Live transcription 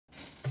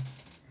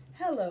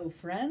Hello,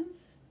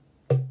 friends.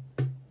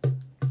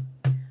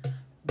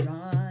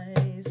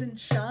 Rise and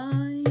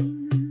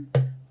shine.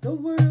 The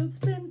world's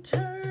been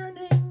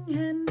turning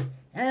and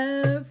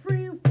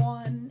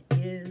everyone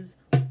is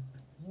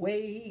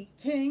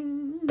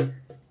waking.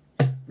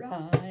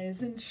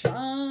 Rise and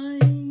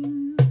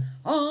shine.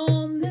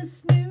 On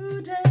this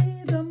new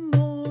day, the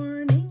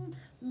morning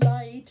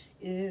light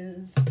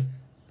is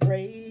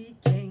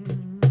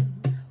breaking.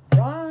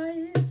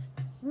 Rise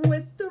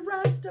with the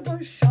rest of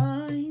us,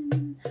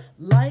 shine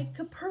like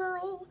a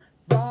pearl.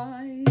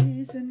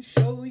 Rise and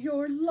show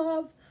your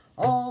love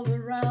all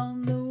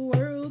around the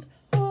world.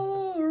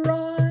 Oh,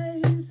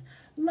 rise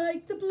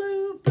like the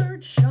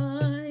bluebird,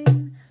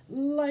 shine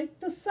like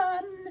the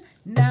sun.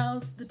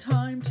 Now's the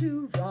time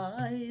to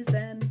rise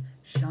and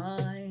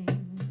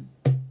shine.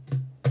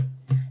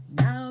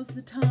 Now's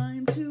the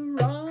time to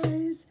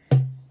rise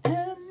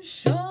and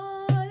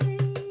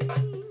shine.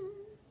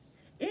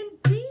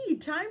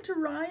 Indeed, time to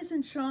rise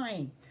and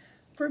shine.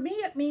 For me,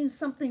 it means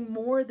something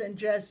more than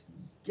just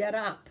get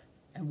up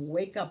and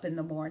wake up in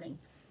the morning.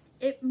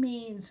 It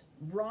means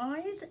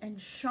rise and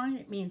shine.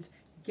 It means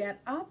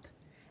get up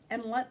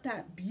and let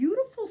that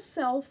beautiful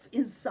self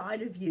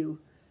inside of you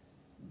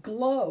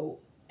glow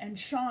and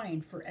shine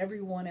for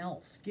everyone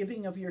else,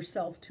 giving of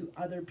yourself to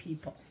other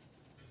people.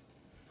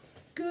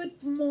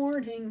 Good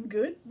morning,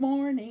 good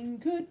morning,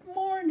 good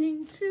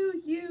morning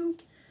to you.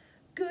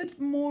 Good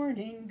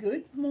morning,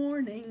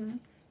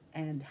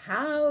 and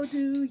how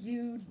do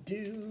you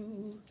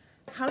do?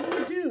 How do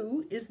you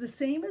do is the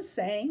same as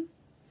saying,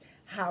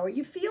 how are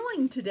you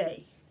feeling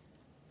today?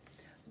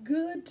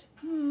 Good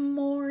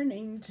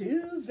morning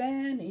to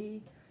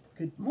Vanny.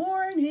 Good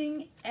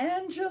morning,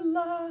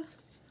 Angela.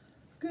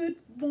 Good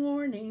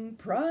morning,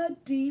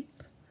 Pradeep.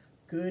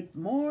 Good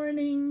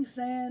morning,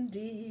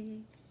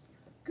 Sandy.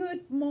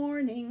 Good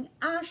morning,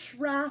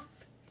 Ashraf.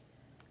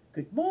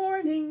 Good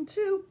morning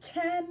to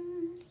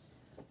Ken.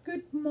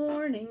 Good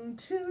morning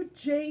to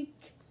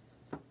Jake.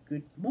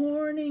 Good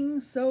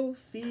morning,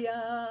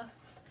 Sophia.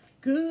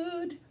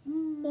 Good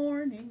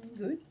morning,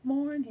 good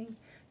morning.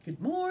 Good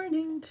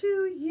morning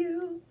to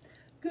you.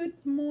 Good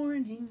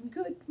morning.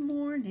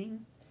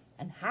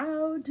 And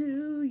how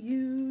do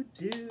you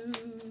do?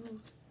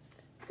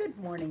 Good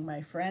morning,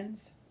 my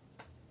friends.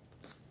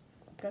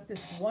 I've got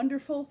this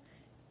wonderful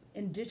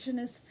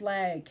Indigenous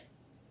flag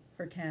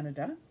for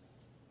Canada.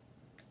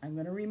 I'm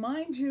going to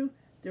remind you,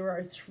 there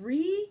are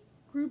 3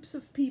 groups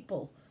of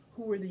people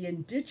who are the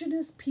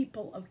Indigenous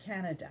people of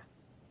Canada.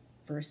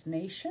 First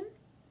Nation,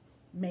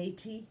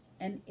 Métis,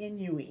 and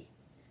Inuit.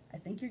 I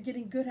think you're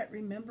getting good at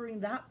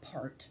remembering that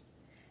part.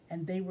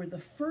 And they were the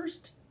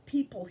first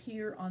people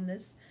here on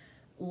this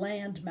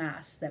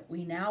landmass that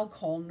we now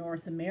call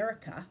North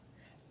America.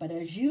 But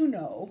as you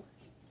know,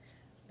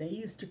 they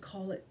used to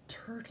call it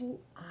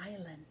Turtle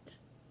Island.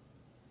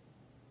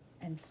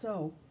 And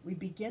so we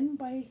begin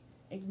by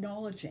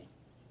acknowledging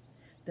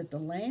that the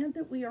land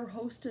that we are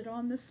hosted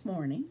on this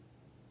morning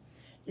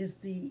is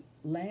the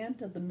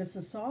land of the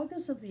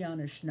Mississaugas of the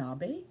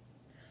Anishinaabe,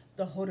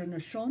 the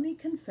Haudenosaunee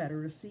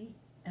Confederacy,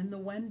 and the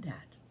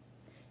Wendat.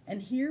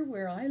 And here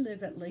where I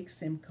live at Lake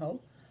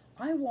Simcoe,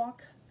 I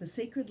walk the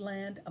sacred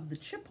land of the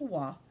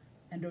Chippewa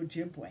and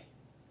Ojibwe.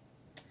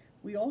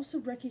 We also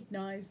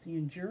recognize the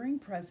enduring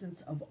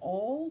presence of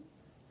all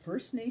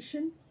First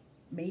Nation,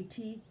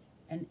 Métis,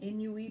 and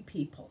Inuit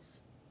peoples.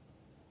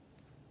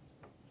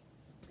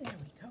 There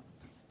we go.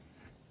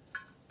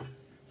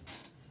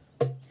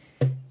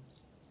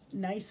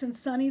 Nice and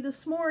sunny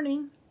this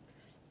morning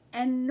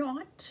and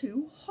not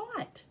too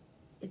hot.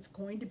 It's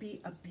going to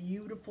be a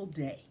beautiful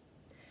day.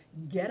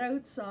 Get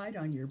outside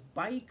on your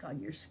bike, on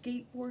your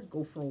skateboard,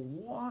 go for a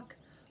walk,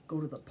 go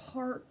to the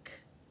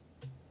park.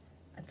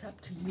 It's up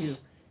to you.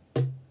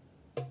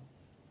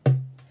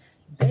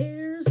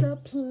 There's a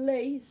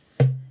place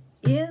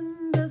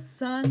in the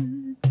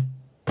sun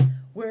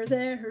where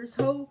there's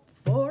hope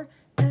for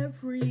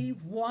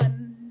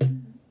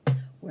everyone,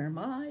 where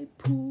my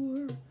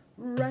poor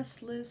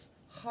restless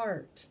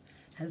heart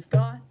has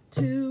got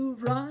to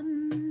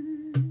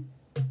run.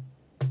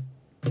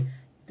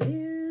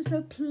 There's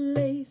a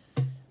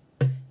place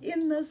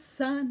in the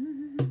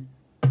sun,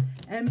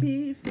 and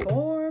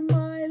before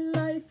my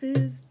life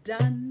is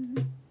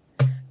done,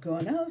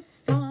 gonna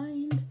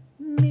find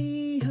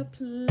me a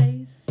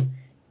place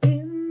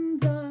in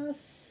the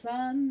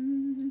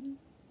sun.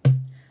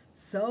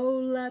 So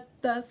let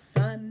the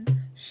sun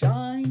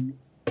shine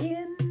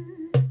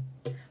in,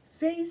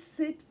 face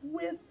it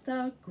with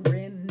a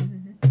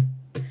grin.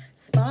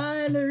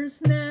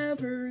 Smilers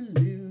never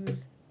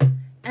lose,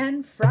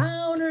 and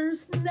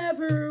frowners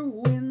never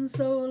win.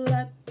 So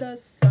let the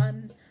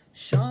sun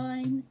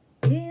shine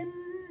in,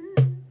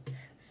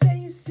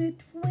 face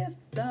it with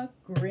a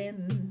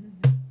grin.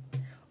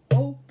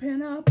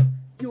 Open up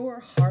your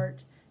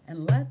heart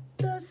and let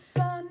the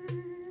sun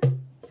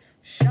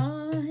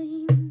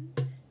shine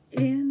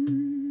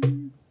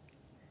in.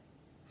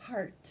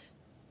 Heart,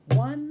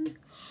 one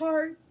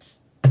heart,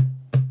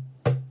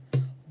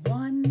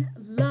 one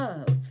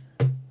love.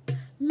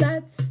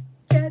 Let's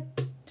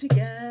get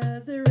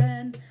together and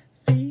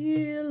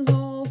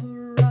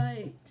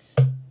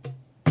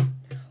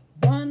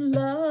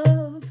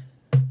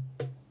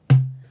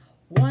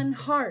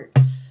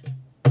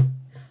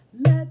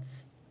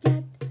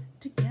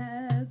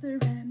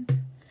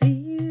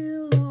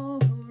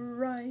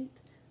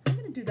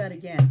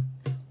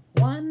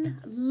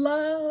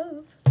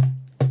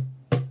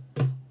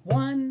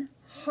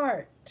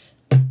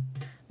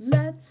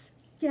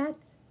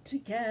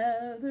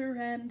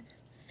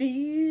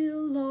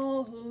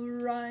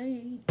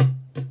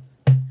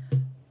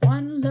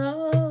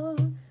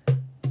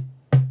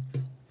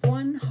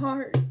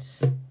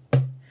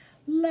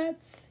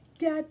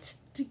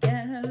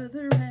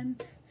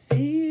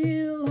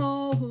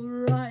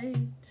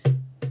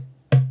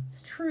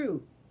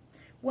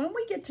when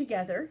we get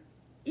together,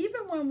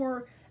 even when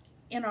we're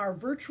in our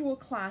virtual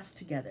class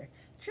together,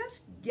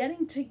 just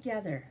getting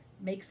together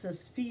makes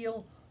us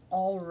feel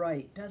all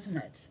right, doesn't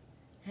it?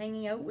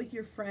 Hanging out with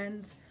your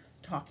friends,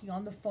 talking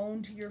on the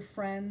phone to your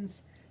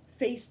friends,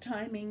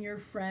 FaceTiming your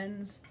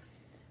friends,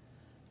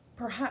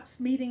 perhaps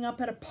meeting up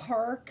at a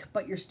park,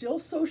 but you're still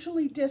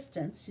socially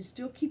distanced. You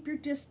still keep your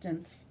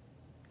distance.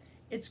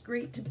 It's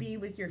great to be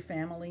with your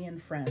family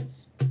and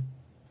friends.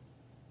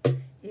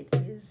 It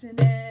isn't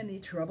any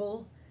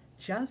trouble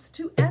just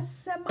to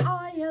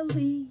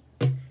SMILE.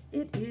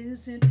 It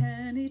isn't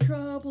any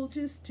trouble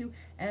just to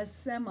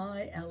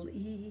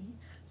SMILE.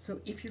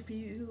 So if you're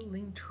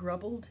feeling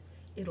troubled,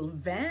 it'll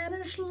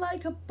vanish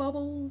like a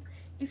bubble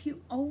if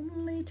you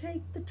only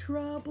take the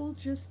trouble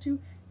just to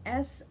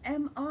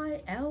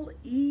SMILE.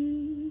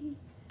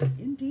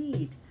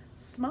 Indeed.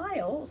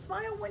 Smile.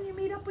 Smile when you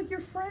meet up with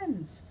your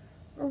friends,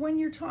 or when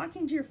you're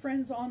talking to your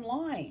friends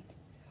online,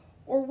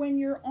 or when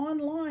you're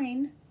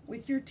online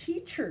with your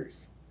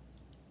teachers.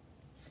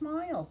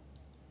 Smile.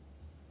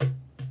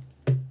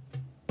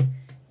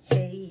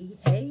 Hey,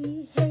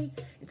 hey, hey,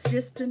 it's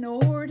just an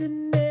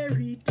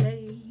ordinary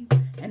day,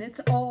 and it's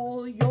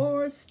all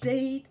your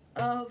state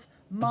of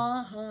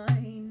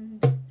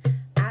mind.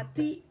 At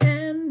the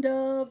end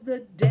of the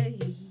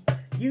day,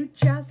 you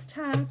just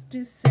have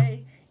to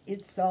say,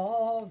 it's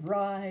all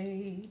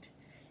right.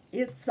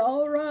 It's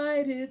all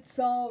right, it's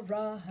all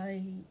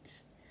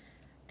right.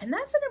 And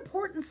that's an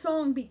important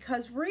song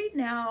because right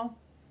now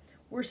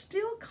we're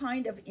still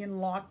kind of in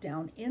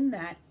lockdown, in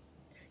that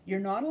you're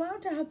not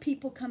allowed to have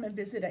people come and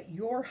visit at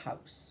your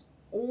house,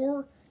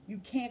 or you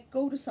can't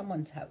go to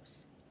someone's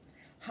house.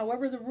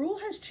 However, the rule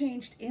has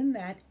changed in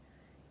that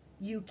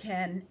you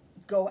can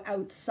go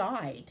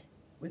outside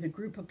with a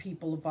group of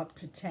people of up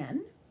to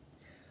 10.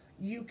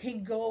 You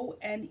can go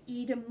and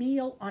eat a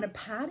meal on a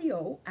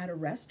patio at a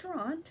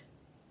restaurant.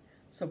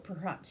 So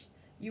perhaps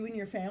you and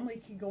your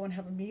family can go and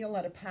have a meal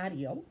at a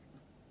patio.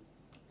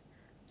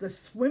 The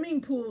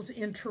swimming pools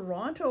in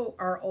Toronto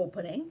are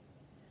opening.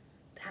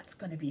 That's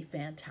going to be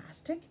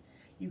fantastic.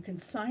 You can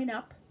sign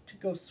up to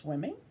go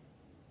swimming.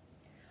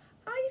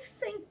 I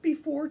think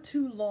before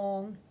too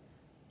long,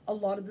 a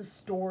lot of the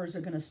stores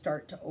are going to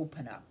start to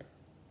open up.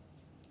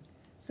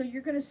 So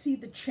you're going to see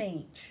the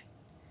change.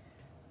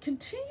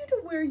 Continue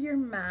to wear your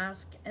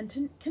mask and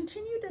to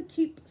continue to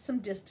keep some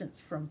distance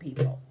from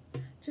people,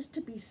 just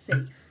to be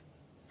safe.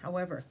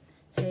 However,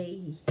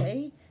 hey,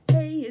 hey,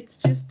 hey, it's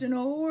just an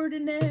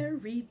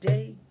ordinary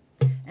day,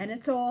 and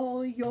it's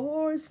all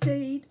your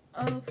state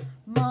of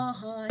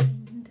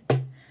mind.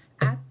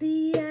 At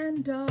the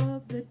end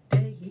of the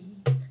day,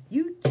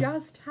 you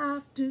just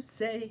have to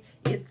say,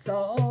 it's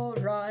all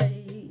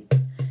right.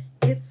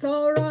 It's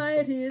all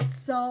right,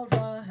 it's all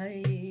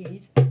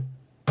right.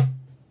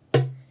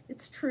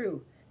 It's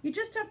true. You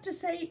just have to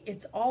say,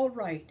 it's all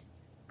right.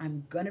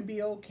 I'm gonna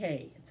be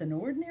okay. It's an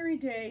ordinary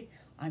day.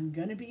 I'm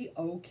gonna be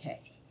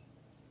okay.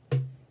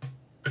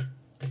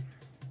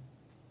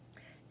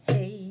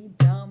 Hey,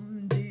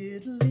 dum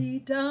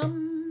diddly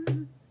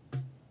dum.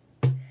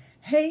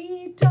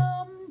 Hey,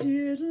 dum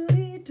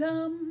diddly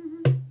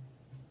dum.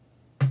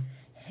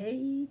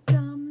 Hey,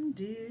 dum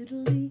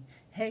diddly.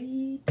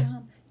 Hey,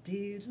 dum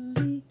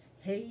diddly.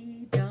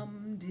 Hey,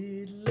 dum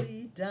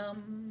diddly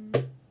dum.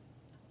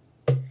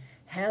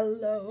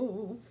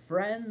 Hello,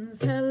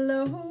 friends,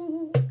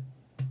 hello.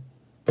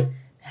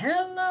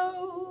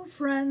 Hello,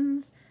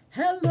 friends,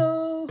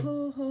 hello.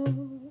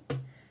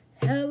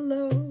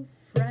 Hello,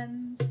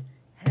 friends,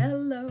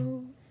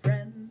 hello,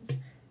 friends,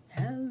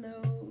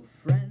 hello,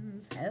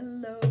 friends,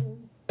 hello.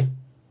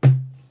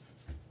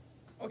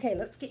 Okay,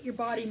 let's get your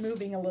body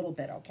moving a little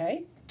bit,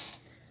 okay?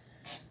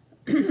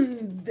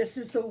 This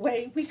is the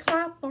way we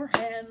clap our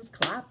hands,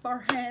 clap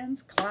our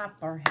hands, clap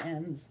our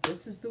hands.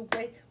 This is the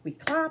way we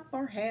clap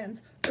our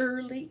hands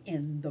early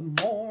in the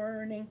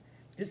morning.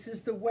 This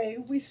is the way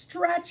we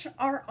stretch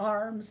our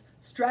arms,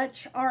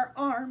 stretch our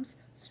arms,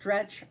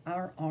 stretch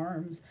our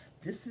arms.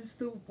 This is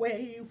the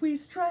way we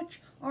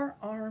stretch our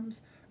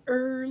arms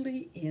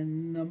early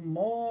in the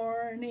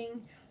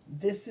morning.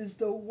 This is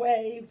the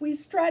way we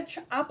stretch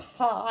up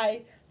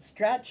high,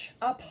 stretch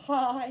up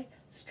high,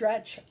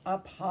 stretch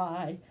up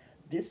high.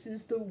 This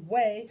is the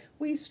way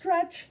we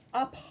stretch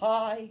up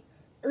high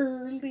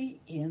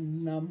early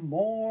in the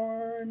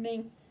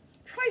morning.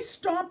 Try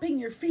stomping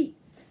your feet.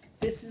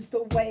 This is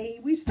the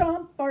way we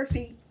stomp our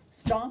feet,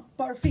 stomp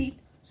our feet,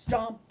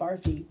 stomp our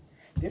feet.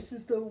 This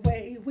is the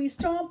way we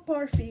stomp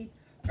our feet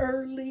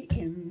early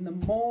in the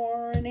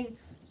morning.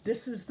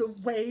 This is the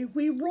way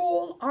we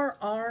roll our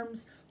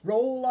arms,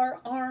 roll our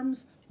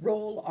arms,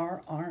 roll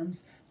our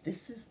arms.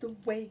 This is the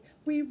way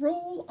we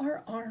roll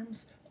our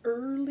arms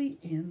early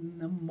in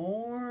the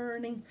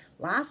morning.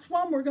 Last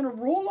one, we're going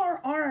to roll our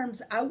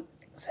arms out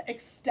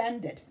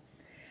extended.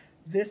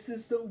 This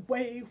is the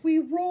way we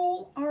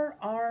roll our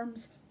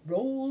arms,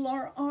 roll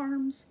our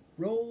arms,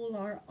 roll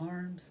our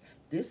arms.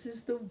 This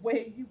is the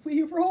way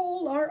we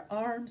roll our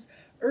arms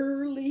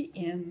early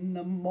in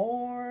the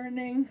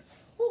morning.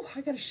 Oh,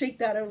 I got to shake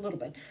that out a little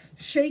bit.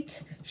 Shake,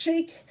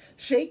 shake,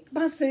 Shake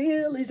my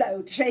sillies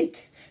out,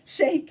 shake,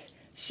 shake,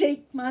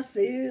 shake my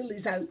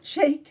sillies out,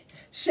 shake,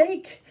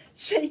 shake,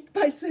 shake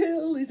my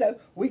sillies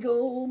out,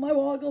 wiggle my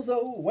woggles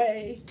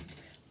away.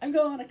 I'm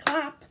gonna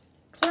clap,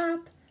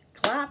 clap,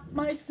 clap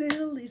my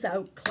sillies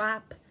out,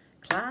 clap,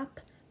 clap,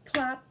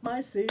 clap my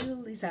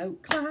sillies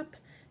out, clap,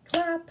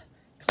 clap,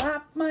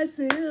 clap my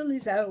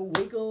sillies out,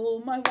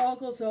 wiggle my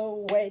woggles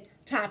away.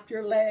 Tap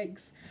your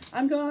legs.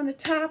 I'm gonna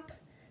tap,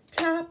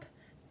 tap,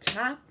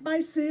 tap my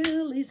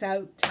sillies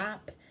out,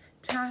 tap,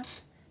 tap,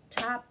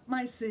 tap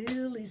my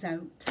sillies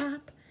out,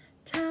 tap,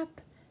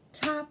 tap,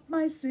 tap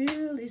my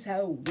sillies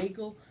out,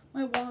 wiggle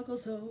my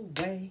woggles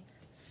away.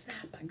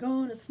 Snap, I'm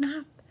gonna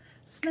snap,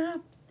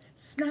 snap,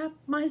 snap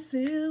my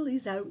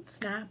sillies out,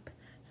 snap,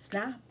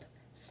 snap,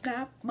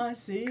 snap my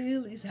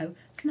sillies out,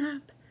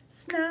 snap,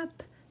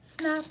 snap,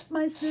 snap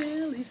my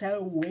sillies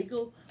out,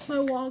 wiggle my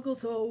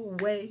woggles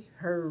away.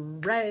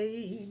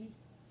 Hooray!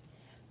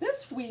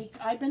 This week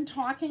I've been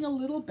talking a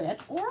little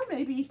bit, or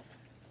maybe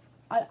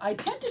I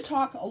tend to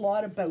talk a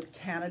lot about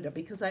Canada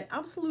because I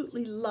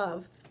absolutely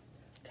love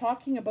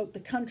talking about the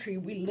country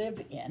we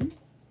live in.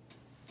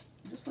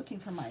 I'm just looking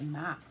for my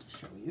map to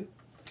show you.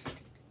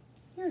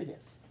 Here it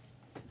is.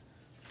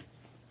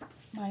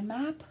 My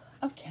map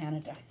of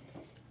Canada.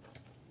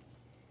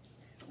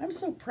 I'm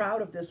so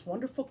proud of this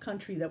wonderful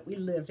country that we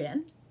live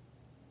in.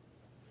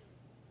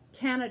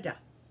 Canada.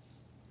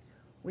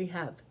 We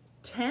have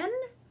 10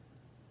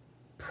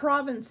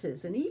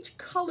 provinces, and each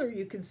color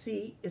you can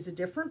see is a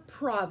different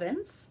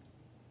province.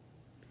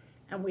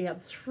 And we have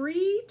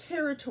 3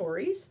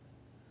 territories,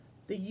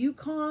 the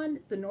Yukon,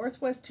 the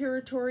Northwest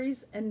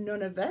Territories, and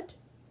Nunavut.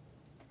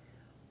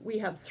 We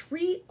have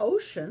 3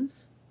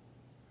 oceans,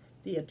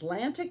 the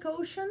Atlantic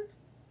Ocean,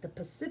 the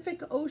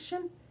Pacific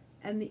Ocean,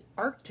 and the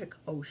Arctic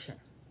Ocean.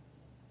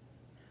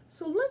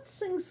 So let's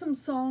sing some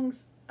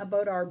songs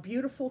about our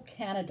beautiful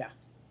Canada.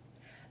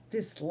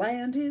 This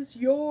land is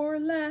your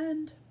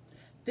land.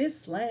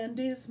 This land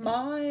is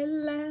my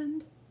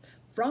land.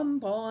 From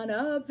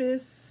Buena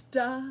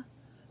Vista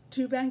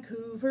to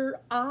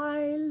Vancouver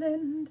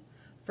Island.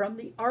 From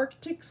the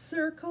Arctic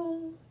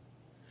Circle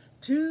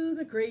to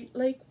the Great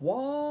Lake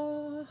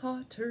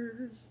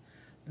waters.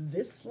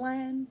 This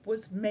land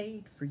was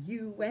made for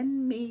you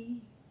and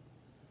me.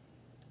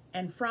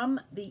 And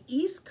from the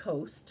East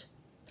Coast,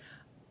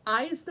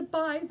 I's the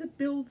buy that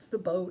builds the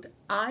boat,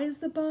 I's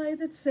the buy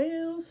that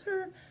sails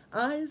her,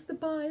 I's the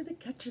buy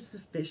that catches the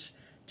fish,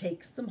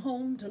 takes them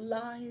home to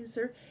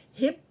Lizer.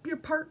 Hip your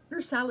partner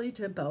Sally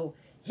to Bow,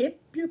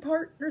 hip your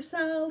partner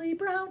Sally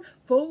Brown,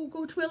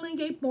 Fogo,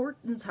 Twillingate,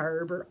 Morton's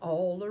Harbour,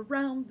 all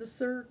around the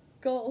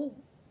circle.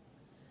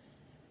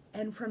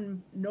 And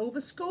from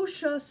Nova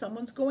Scotia,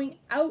 someone's going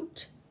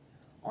out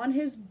on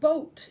his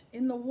boat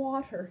in the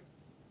water.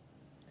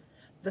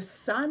 The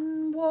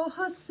sun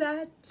was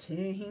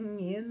setting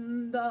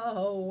in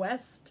the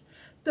west.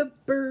 The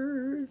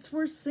birds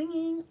were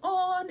singing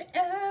on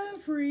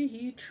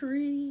every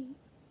tree.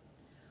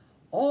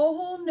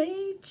 All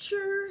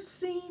nature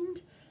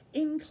seemed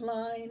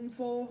inclined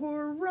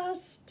for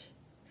rest,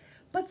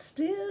 but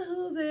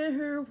still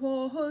there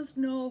was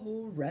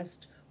no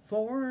rest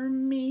for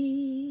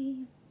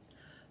me.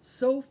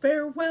 So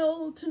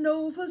farewell to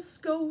Nova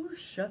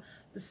Scotia,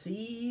 the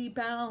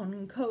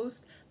sea-bound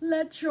coast.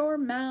 Let your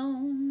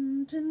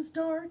mountains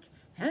dark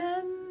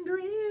and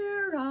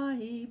drear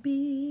I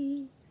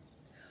be.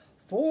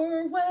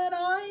 For when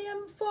I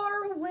am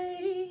far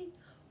away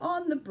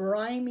on the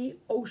briny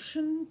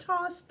ocean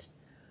tossed,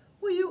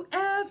 will you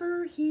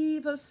ever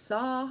heave a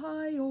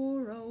sigh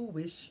or a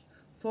wish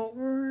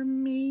for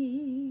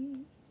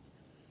me?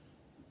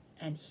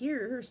 And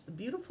here's the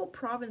beautiful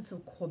province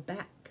of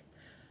Quebec.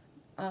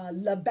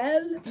 La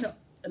belle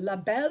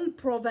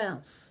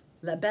province.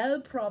 La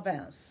belle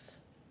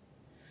province.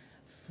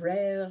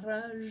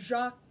 Frère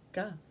Jacques,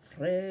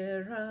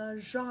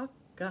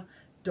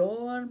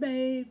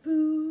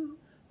 dormez-vous,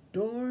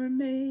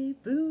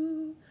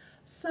 dormez-vous.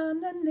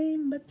 Sanane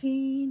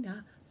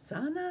matina,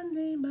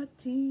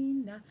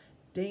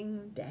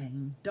 ding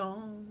dang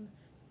dong,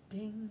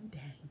 ding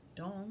dang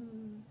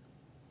dong.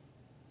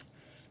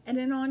 And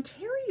in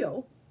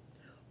Ontario,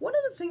 one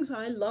of the things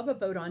I love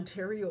about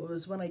Ontario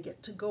is when I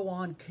get to go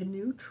on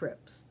canoe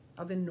trips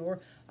up in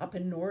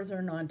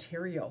northern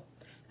Ontario,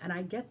 and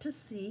I get to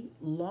see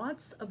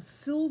lots of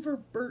silver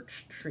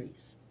birch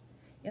trees.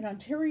 In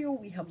Ontario,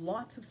 we have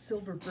lots of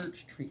silver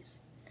birch trees.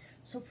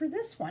 So for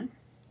this one,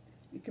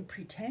 you can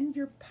pretend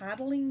you're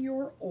paddling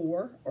your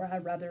oar, or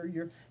rather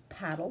your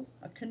paddle,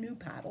 a canoe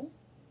paddle.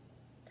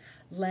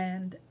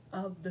 Land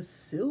of the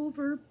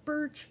silver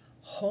birch,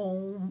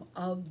 home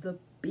of the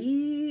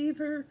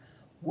beaver,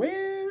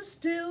 where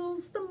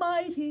stills the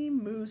mighty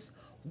moose,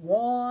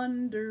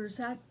 wanders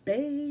at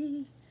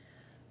bay.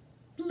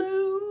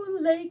 Blue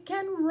lake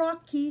and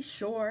rocky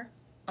shore,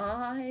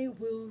 I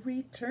will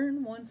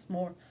return once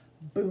more.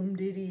 Boom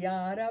diddy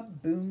yada,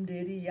 boom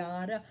diddy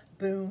yada,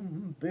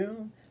 boom,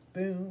 boom,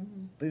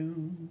 boom,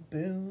 boom,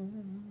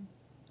 boom.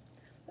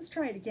 Let's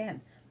try it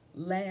again.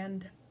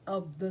 Land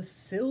of the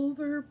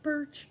silver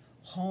birch,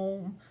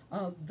 home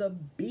of the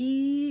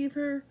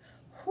beaver,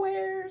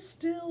 where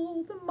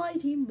still the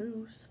mighty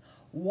moose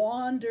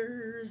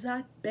wanders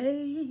at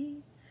bay.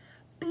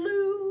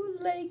 Blue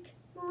lake,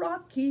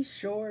 rocky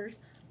shores,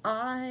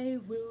 I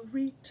will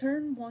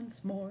return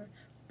once more.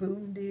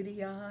 Boom diddy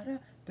yada,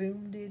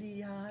 boom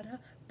diddy yada,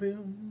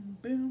 boom,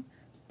 boom,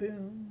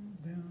 boom,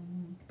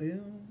 boom,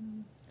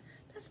 boom.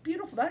 That's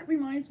beautiful. That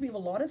reminds me of a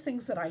lot of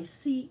things that I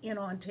see in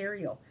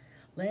Ontario.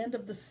 Land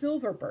of the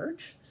silver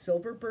birch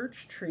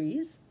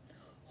trees,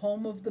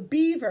 home of the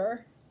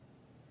beaver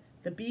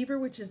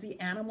which is the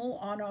animal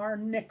on our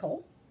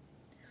nickel.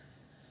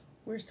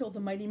 We're still the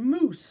mighty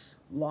moose.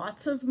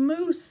 Lots of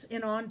moose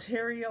in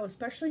Ontario,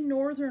 especially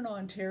northern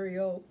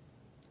Ontario.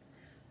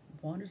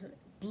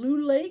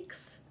 Blue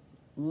lakes,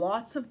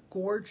 lots of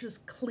gorgeous,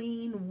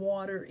 clean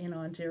water in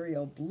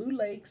Ontario. Blue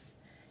lakes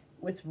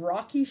with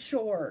rocky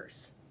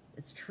shores.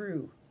 It's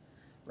true.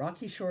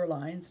 Rocky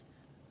shorelines.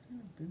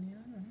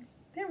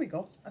 There we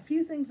go. A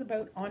few things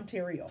about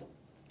Ontario.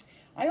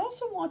 I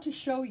also want to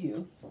show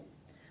you,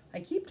 I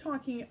keep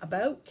talking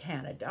about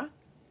Canada,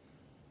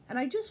 and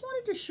I just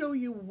wanted to show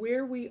you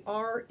where we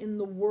are in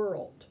the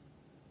world.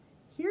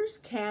 Here's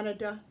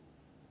Canada,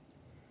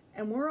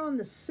 and we're on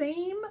the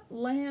same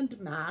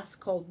landmass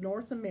called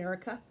North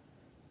America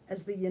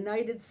as the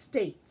United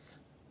States.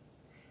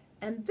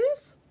 And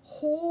this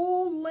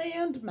whole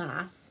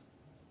landmass,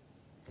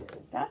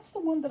 that's the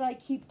one that I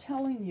keep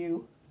telling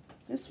you.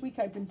 This week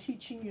I've been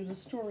teaching you the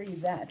story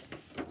that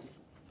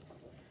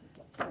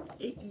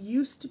it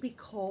used to be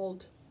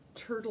called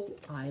Turtle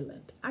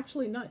Island.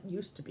 Actually, not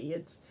used to be.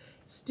 It's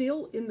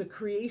still in the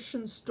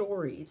creation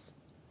stories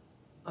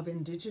of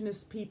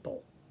Indigenous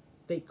people.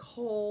 They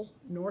call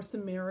North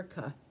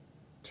America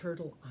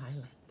Turtle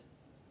Island.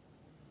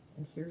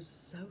 And here's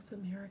South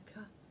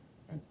America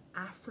and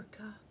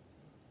Africa,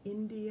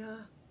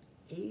 India,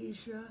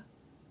 Asia,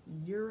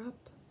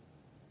 Europe,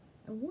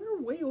 and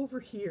we're way over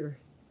here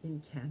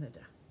in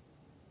Canada.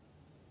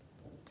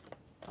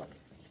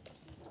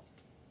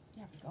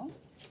 There we go.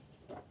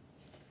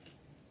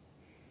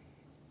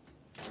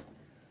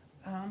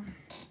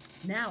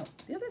 Now,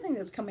 the other thing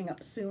that's coming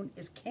up soon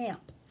is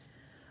camp.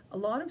 A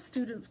lot of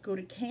students go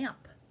to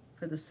camp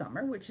for the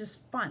summer, which is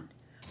fun.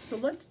 So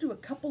let's do a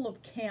couple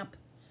of camp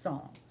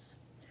songs.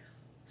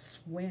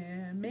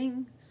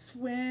 Swimming,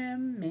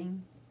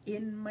 swimming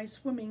in my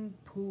swimming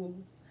pool.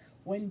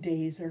 When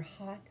days are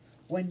hot,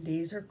 when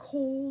days are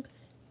cold,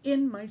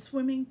 in my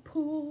swimming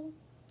pool.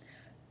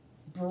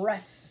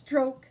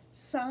 Breaststroke,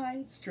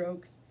 side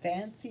stroke,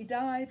 fancy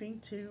diving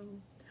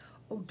too.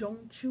 Oh,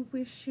 don't you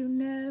wish you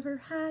never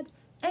had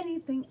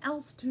anything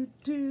else to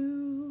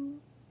do?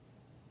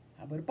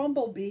 How about a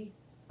bumblebee?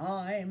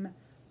 I'm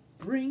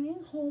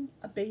bringing home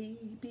a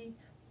baby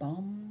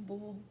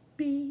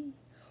bumblebee.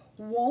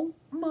 Won't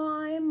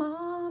my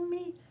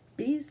mommy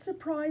be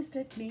surprised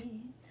at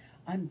me?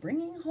 I'm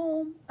bringing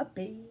home a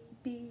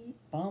baby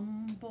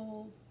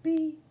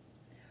bumblebee.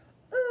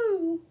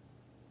 Ooh,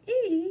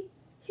 ee,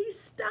 he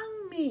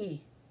stung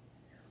me.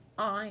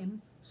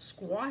 I'm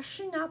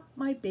squashing up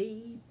my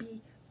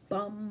baby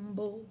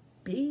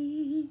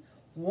bumblebee.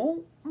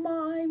 Won't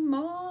my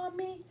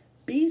mommy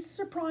be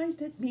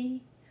surprised at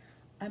me?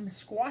 I'm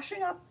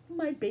squashing up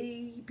my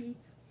baby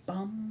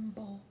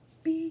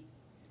bumblebee.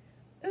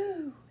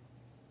 Ooh,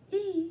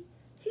 ee,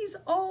 he's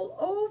all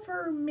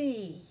over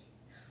me.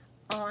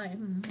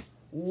 I'm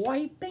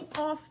wiping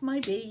off my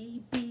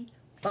baby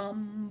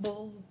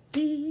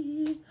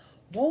bumblebee.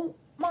 Won't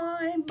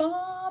my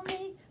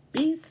mommy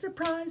be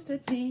surprised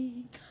at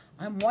me?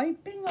 I'm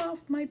wiping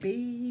off my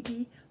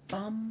baby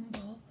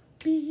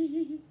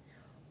bumblebee.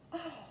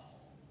 Oh,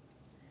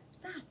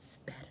 that's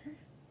better.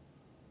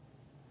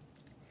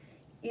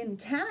 In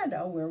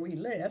Canada, where we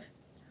live,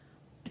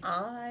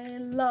 I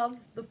love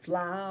the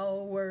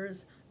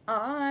flowers.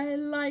 I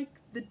like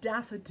the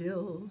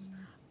daffodils.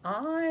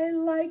 I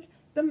like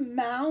the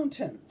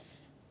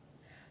mountains.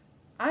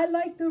 I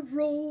like the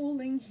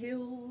rolling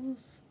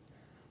hills.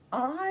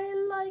 I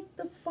like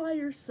the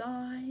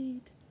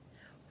fireside.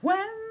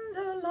 When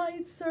the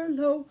lights are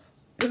low,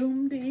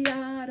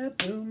 boom-de-yada,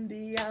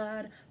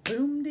 boom-de-yada,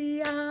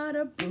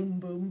 boom-de-yada, boom,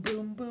 boom,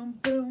 boom, boom,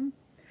 boom.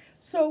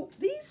 So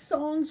these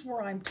songs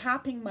where I'm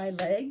tapping my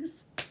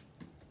legs,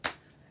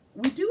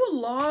 we do a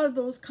lot of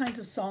those kinds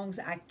of songs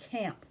at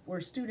camp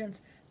where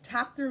students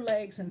tap their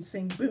legs and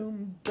sing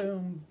boom,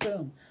 boom,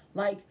 boom.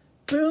 Like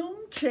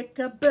boom,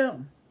 chicka,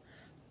 boom.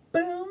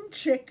 Boom,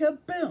 chicka,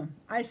 boom.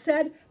 I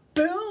said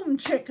boom,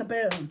 chicka,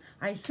 boom.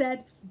 I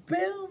said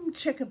boom,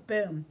 chicka,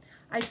 boom.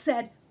 I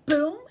said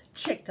boom,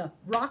 chicka,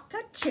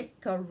 rocka,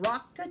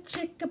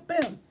 chicka,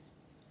 boom.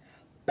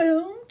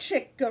 Boom,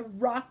 chicka,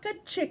 rocka,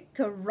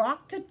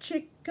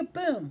 chicka,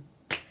 boom.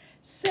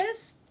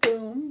 Sis,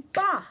 boom,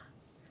 ba.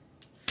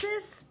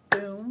 Sis,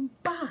 boom,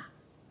 ba.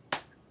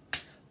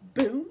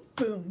 Boom,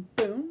 boom,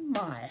 boom,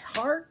 my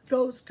heart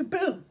goes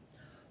kaboom.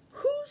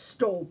 Who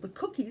stole the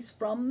cookies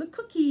from the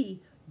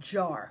cookie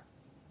jar?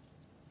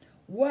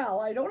 Well,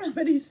 I don't have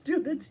any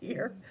students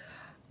here.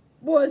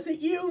 Was it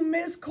you,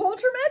 Miss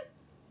Coulterman?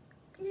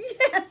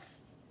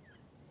 Yes.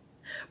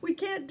 We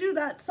can't do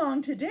that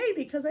song today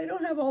because I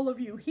don't have all of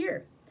you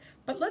here.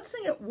 But let's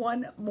sing it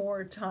one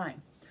more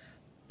time.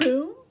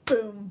 Boom,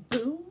 boom,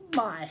 boom,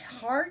 my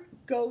heart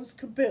goes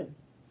kaboom.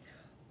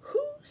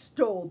 Who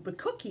stole the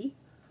cookie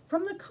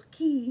from the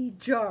cookie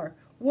jar?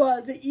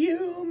 Was it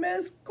you,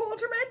 Miss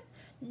Coulterman?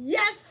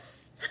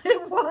 Yes,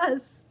 it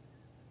was.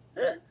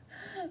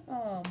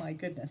 Oh my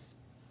goodness.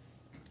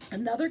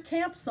 Another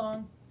camp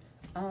song.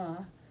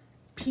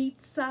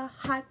 Pizza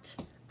Hut,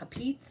 a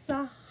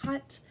Pizza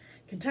Hut,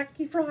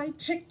 Kentucky Fried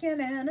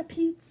Chicken and a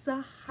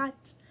Pizza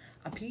Hut,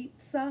 a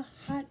Pizza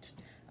Hut,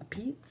 a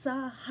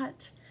Pizza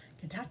Hut,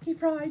 Kentucky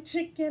Fried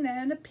Chicken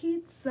and a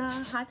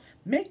Pizza Hut,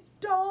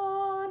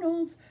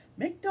 McDonald's,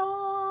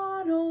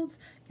 McDonald's,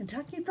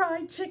 Kentucky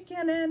Fried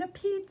Chicken and a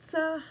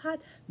Pizza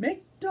Hut,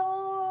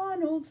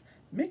 McDonald's,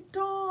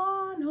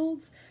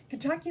 McDonald's,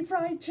 Kentucky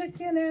Fried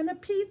Chicken and a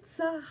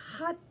Pizza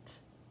Hut.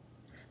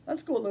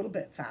 Let's go a little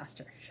bit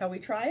faster. Shall we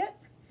try it?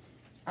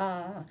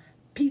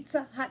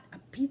 Pizza Hut, a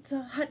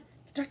Pizza Hut,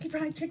 Kentucky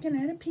Fried Chicken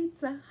and a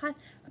Pizza Hut,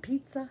 a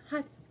Pizza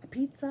Hut, a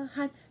Pizza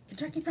Hut,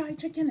 Kentucky Fried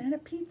Chicken and a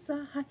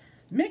Pizza Hut,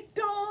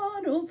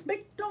 McDonald's,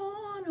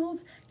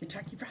 McDonald's,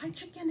 Kentucky Fried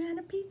Chicken and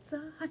a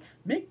Pizza Hut,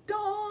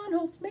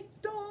 McDonald's,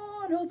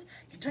 McDonald's,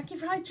 Kentucky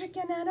Fried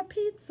Chicken and a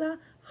Pizza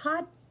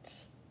Hut.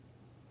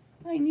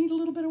 I need a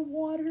little bit of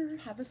water.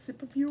 Have a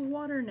sip of your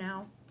water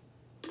now.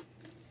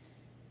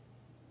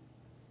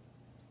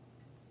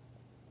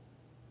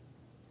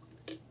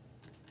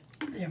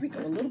 There we go.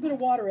 A little bit of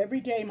water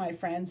every day, my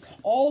friends.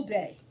 All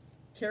day.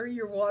 Carry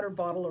your water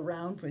bottle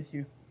around with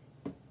you.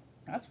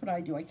 That's what I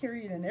do. I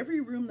carry it in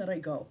every room that I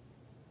go.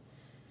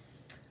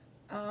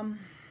 Let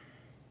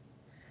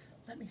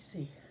me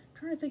see. I'm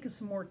trying to think of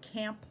some more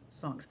camp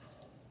songs.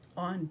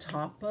 On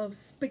top of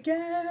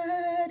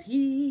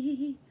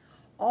spaghetti,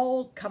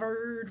 all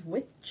covered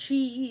with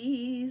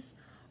cheese,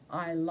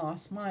 I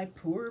lost my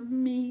poor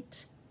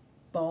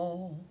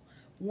meatball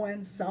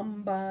when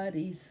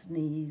somebody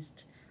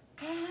sneezed.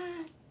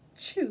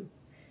 Achoo!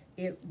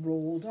 It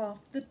rolled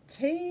off the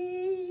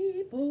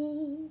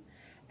table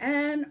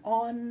and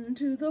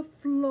onto the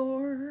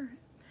floor,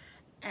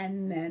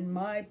 and then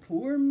my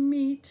poor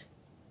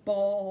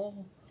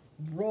meatball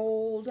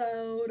rolled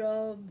out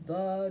of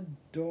the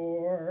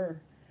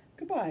door.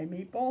 Goodbye,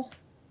 meatball.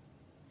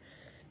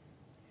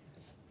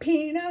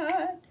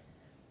 Peanut,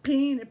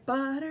 peanut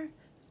butter,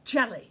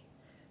 jelly.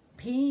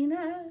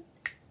 Peanut,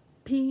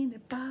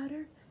 peanut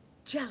butter,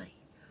 jelly.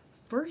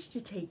 First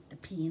you take the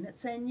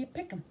peanuts and you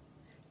pick them.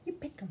 You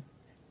pick them.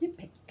 You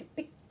pick,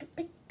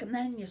 and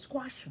then you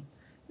squash them.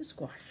 You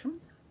squash them.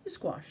 You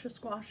squash,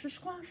 squash,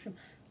 squash them.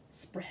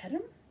 Spread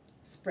them,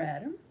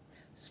 spread them,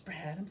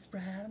 spread them,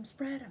 spread them,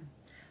 spread them.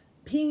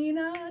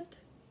 Peanut,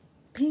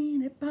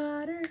 peanut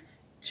butter,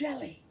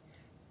 jelly.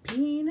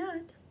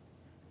 Peanut,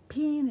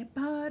 peanut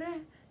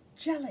butter,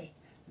 jelly.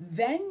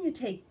 Then you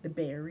take the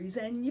berries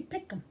and you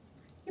pick them.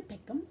 You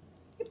pick them.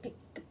 You pick,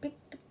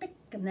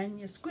 and then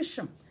you squish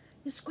them.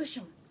 You squish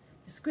them.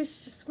 You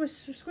squish, you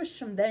squish, you squish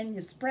them. Then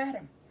you spread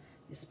them.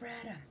 You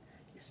spread them.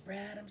 You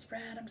spread them,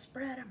 spread them,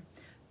 spread them.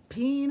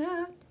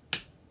 Peanut,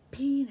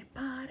 peanut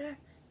butter,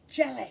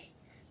 jelly.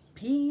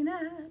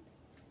 Peanut,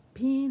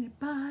 peanut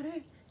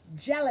butter,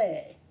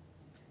 jelly.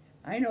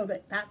 I know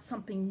that that's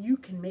something you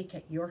can make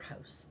at your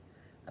house.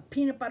 A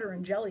peanut butter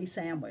and jelly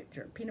sandwich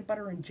or peanut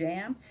butter and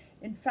jam.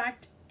 In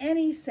fact,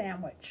 any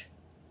sandwich.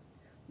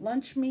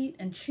 Lunch meat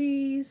and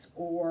cheese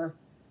or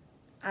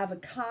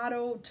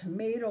avocado,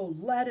 tomato,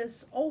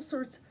 lettuce, all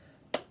sorts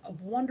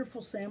of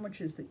wonderful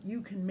sandwiches that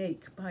you can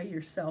make by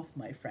yourself,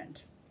 my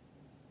friend.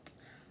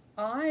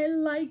 I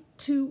like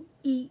to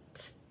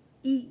eat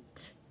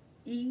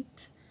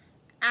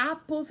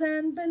apples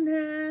and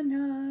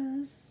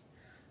bananas.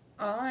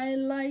 I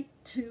like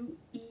to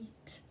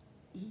eat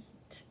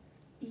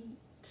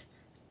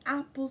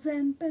apples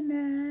and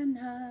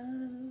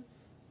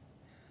bananas.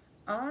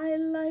 I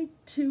like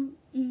to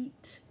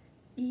eat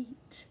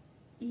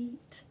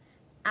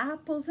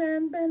apples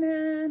and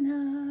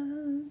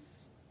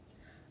bananas.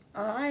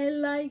 I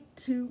like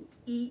to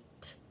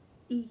eat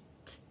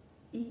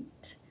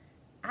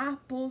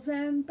apples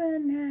and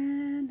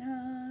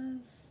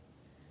bananas.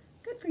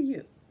 Good for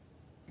you.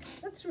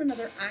 Let's do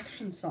another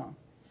action song.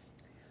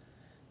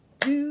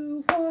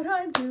 Do what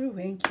I'm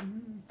doing,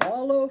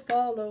 follow,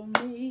 follow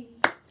me.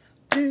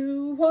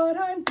 Do what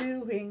I'm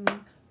doing,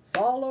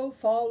 follow,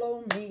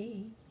 follow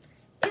me.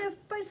 If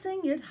I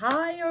sing it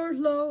high or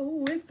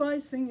low, if I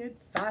sing it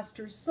fast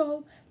or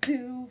slow,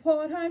 do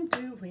what I'm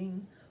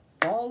doing,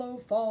 follow,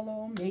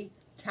 follow me.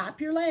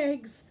 Tap your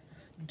legs.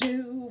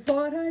 Do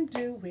what I'm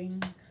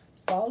doing,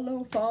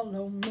 follow,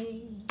 follow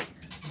me.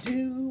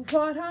 Do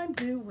what I'm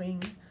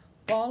doing,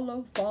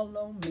 follow,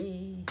 follow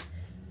me.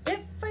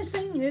 If I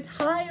sing it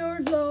high or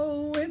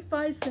low, if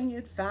I sing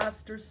it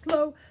fast or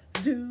slow,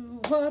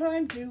 do what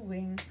I'm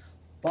doing,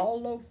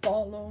 follow,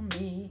 follow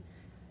me.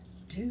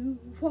 Do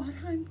what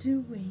I'm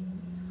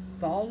doing,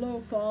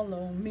 follow,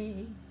 follow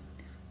me.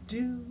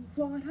 Do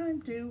what I'm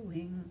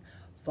doing,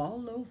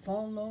 follow,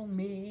 follow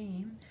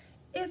me.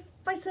 If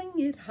I sing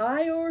it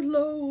high or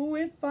low,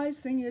 if I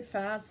sing it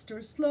fast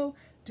or slow,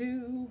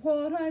 do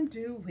what I'm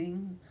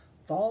doing,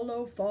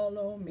 follow,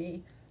 follow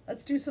me.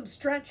 Let's do some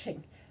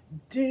stretching.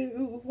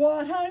 Do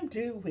what I'm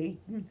doing,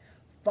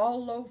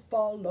 follow,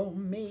 follow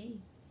me.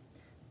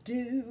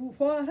 Do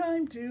what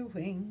I'm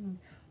doing,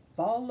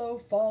 follow,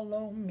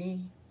 follow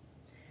me.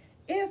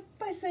 If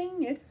I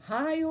sing it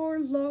high or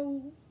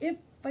low, if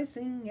I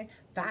sing it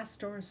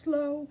fast or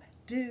slow,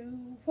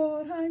 do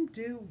what I'm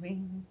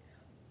doing,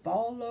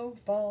 follow,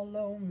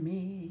 follow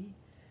me.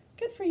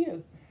 Good for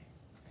you.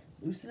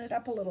 Loosen it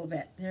up a little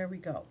bit. There we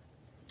go.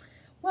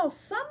 Well,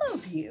 some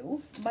of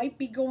you might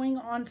be going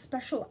on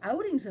special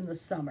outings in the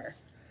summer,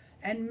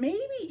 and maybe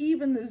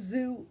even the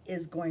zoo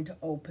is going to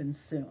open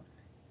soon.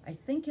 I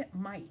think it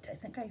might. I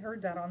think I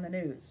heard that on the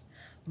news.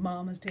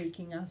 Mama's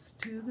taking us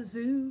to the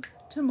zoo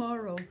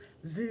tomorrow,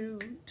 zoo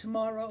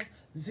tomorrow,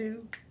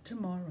 zoo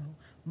tomorrow.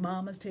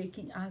 Mama's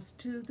taking us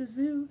to the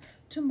zoo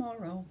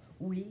tomorrow.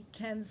 We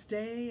can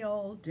stay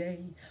all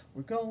day.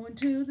 We're going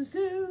to the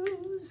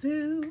zoo,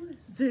 zoo,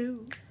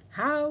 zoo.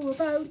 How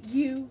about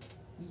you,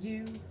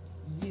 you,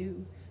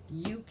 you?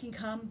 You can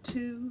come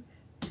too,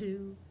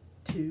 too,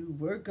 too.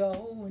 We're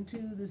going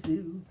to the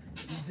zoo,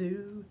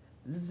 zoo,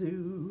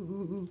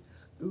 zoo.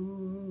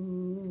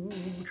 Ooh,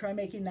 try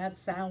making that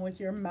sound with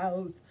your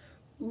mouth.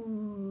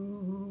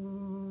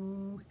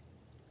 Ooh.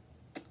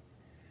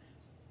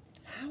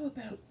 How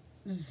about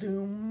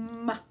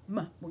zoom?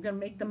 We're going to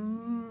make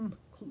the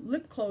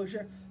lip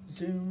closure.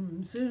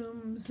 Zoom,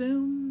 zoom,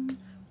 zoom.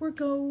 We're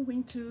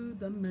going to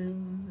the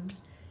moon.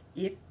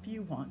 If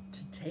you want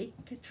to take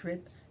a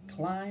trip,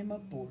 climb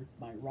aboard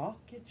my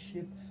rocket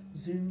ship.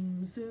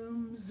 Zoom,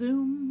 zoom,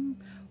 zoom.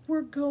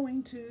 We're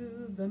going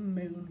to the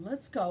moon.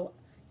 Let's go.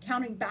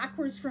 Counting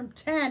backwards from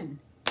 10,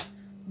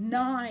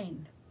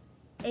 9,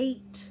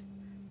 8,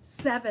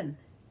 7,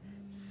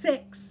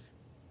 6,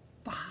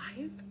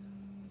 5,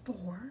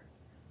 4,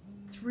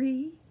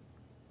 3,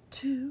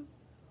 2,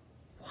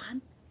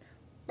 1.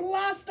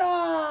 Blast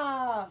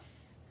off!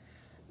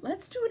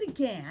 Let's do it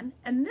again,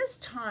 and this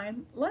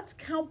time let's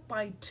count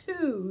by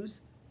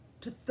twos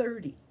to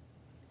 30.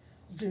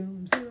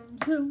 Zoom, zoom,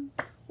 zoom.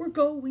 We're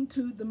going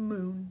to the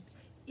moon.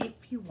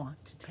 If you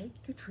want to take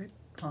a trip,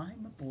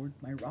 climb aboard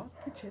my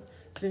rocket ship.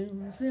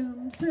 Zoom,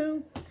 zoom,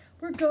 zoom.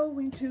 We're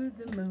going to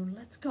the moon.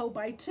 Let's go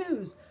by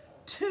twos.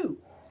 2,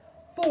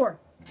 4,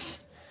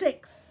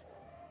 6,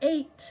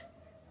 8,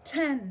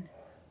 10,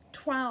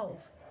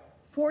 12,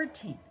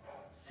 14,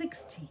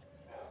 16,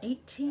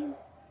 18,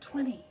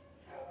 20,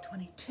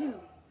 22,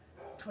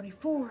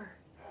 24,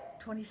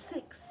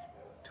 26,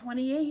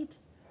 28,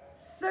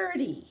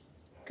 30.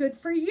 Good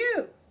for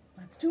you.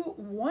 Let's do it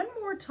one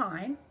more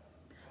time.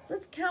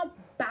 Let's count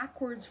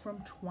backwards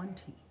from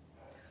 20.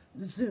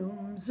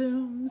 Zoom,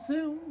 zoom,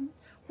 zoom.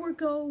 We're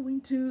going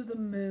to the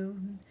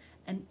moon.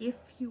 And if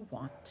you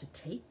want to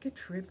take a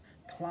trip,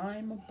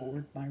 climb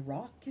aboard my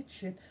rocket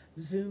ship.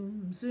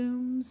 Zoom,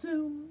 zoom,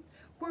 zoom.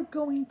 We're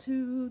going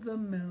to the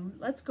moon.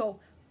 Let's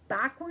go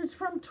backwards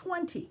from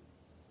 20.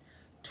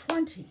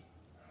 20,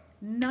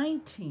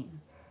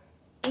 19,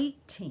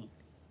 18,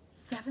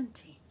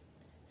 17,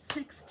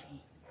 16,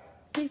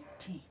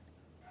 15,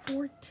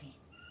 14,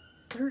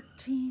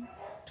 13,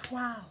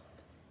 12,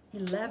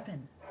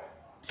 11,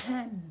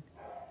 10,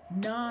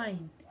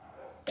 9,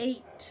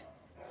 8,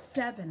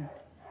 7,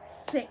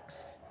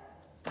 6,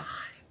 5,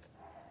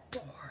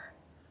 4,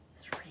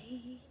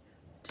 3,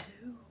 2,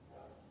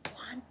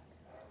 1.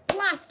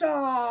 Blast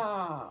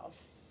off!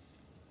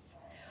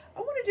 I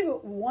want to do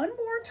it one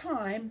more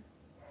time,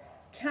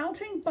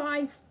 counting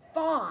by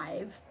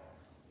 5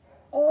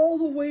 all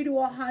the way to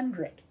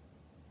 100.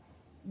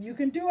 You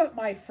can do it,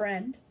 my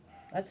friend.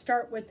 Let's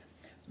start with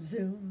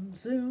zoom,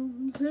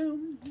 zoom,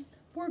 zoom.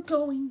 We're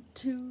going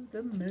to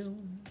the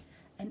moon.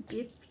 And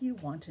if you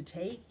want to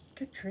take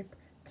a trip,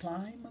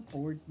 climb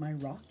aboard my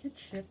rocket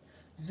ship.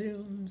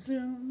 Zoom,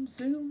 zoom,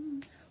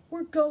 zoom.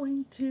 We're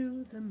going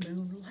to the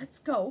moon. Let's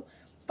go.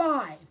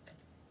 5,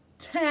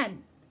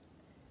 10,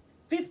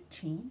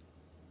 15,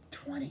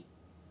 20,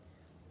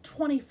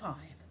 25,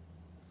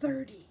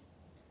 30,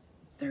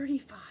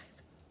 35,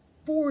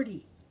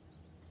 40,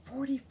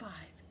 45,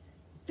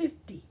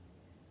 50,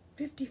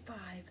 55,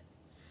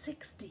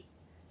 60,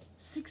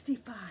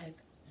 65,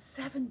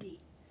 70,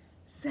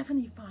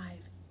 75,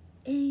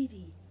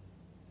 80,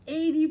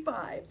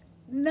 85,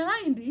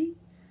 90,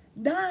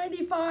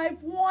 95,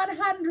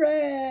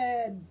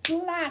 100.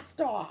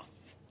 Blast off.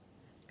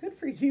 Good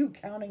for you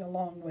counting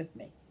along with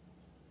me.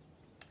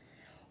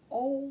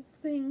 All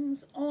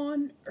things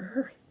on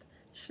earth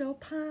shall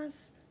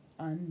pass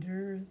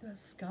under the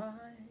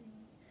sky,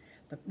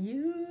 but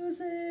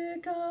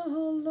music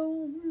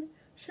alone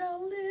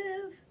shall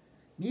live.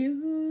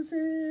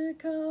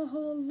 Music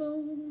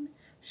alone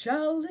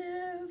shall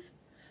live.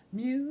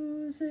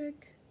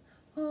 Music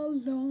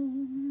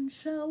alone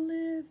shall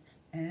live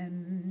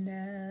and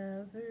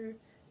never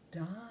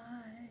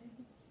die.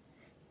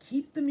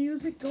 Keep the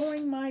music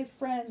going, my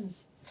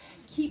friends.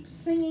 Keep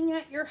singing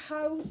at your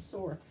house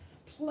or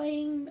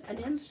playing an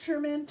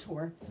instrument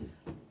or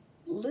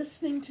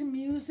listening to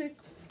music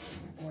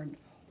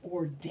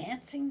or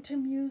dancing to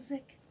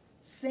music.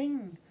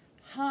 Sing,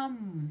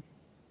 hum.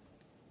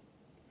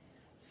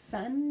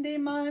 Sunday,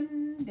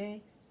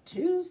 Monday,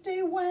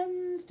 Tuesday,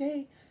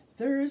 Wednesday,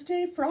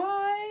 Thursday,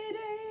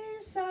 Friday,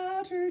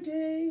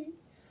 Saturday.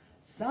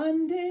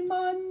 Sunday,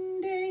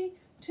 Monday,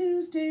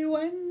 Tuesday,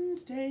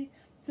 Wednesday,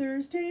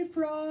 Thursday,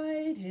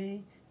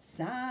 Friday,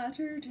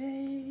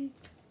 Saturday.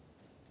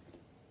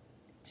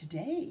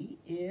 Today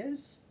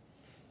is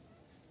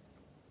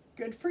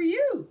good for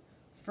you,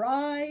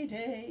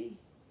 Friday.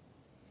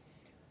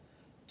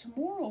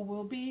 Tomorrow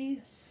will be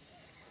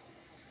Saturday.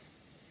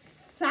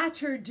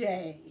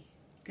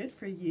 Good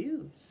for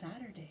you,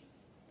 Saturday.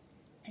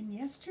 And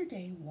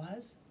yesterday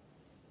was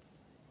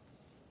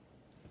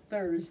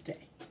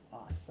Thursday.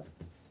 Awesome.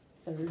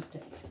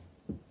 Thursday.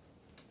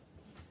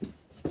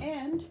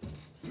 And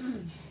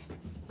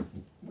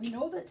we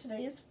know that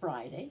today is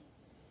Friday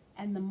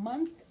and the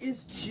month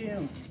is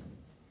June.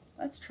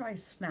 Let's try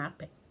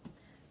snapping.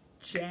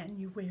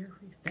 January,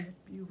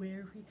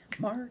 February,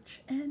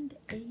 March and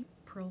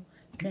April,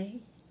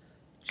 May,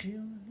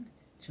 June,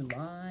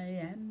 July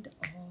and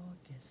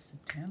August,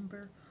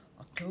 September,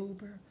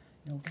 October,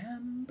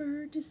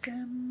 November,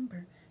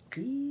 December.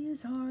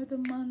 These are the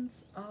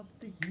months of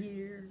the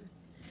year.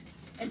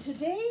 And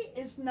today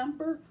is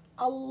number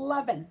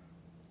 11.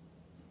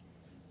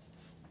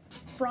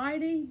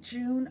 Friday,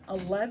 June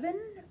 11,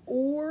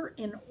 or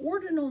in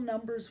ordinal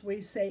numbers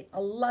we say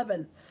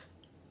 11th.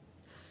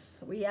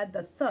 We add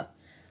the th.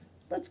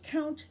 Let's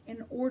count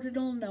in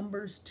ordinal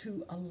numbers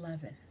to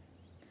 11.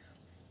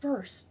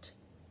 First,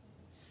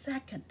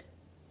 second,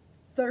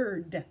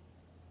 third,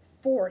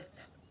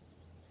 fourth,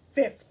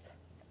 fifth,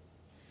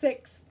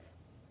 sixth,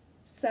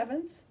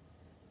 seventh,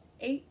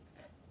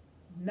 eighth,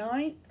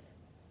 ninth,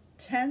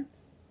 10th,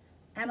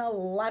 and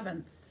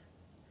 11th.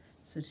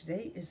 So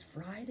today is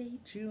Friday,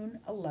 June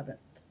 11th.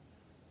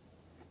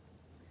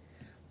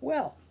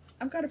 Well,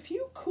 I've got a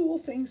few cool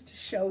things to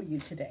show you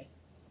today.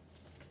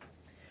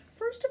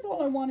 First of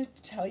all, I wanted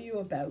to tell you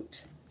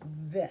about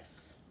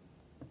this.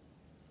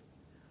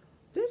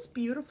 This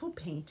beautiful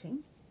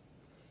painting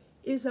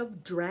is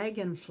of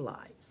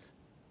dragonflies.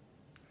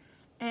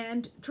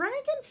 And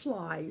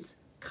dragonflies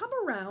come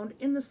around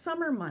in the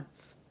summer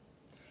months.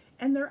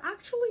 And they're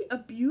actually a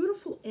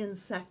beautiful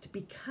insect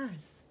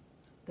because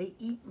they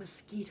eat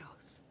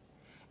mosquitoes.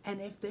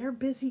 And if they're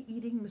busy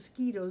eating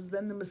mosquitoes,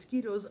 then the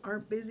mosquitoes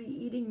aren't busy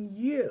eating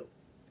you.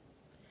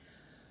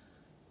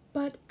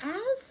 But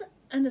as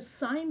an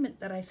assignment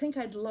that I think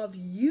I'd love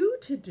you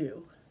to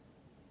do,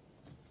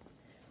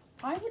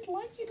 I would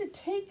like you to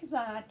take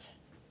that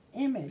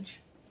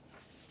image.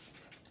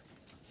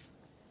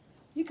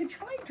 You can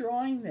try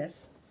drawing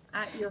this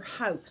at your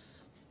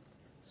house.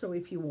 So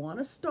if you want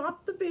to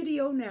stop the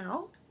video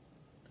now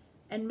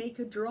and make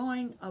a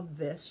drawing of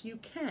this, you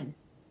can.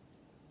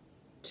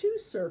 2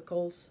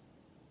 circles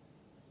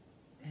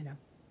and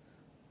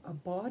a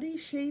body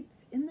shape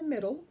in the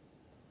middle.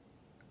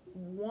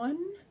 1,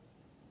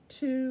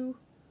 2,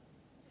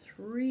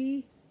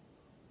 3,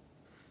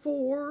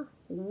 4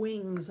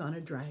 wings on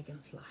a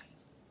dragonfly.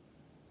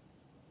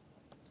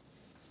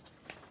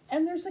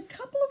 And there's a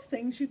couple of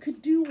things you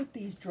could do with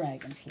these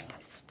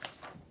dragonflies.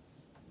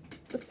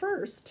 The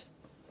first,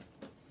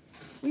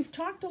 we've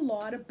talked a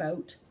lot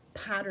about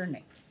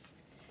patterning.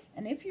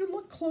 And if you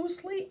look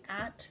closely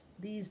at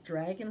these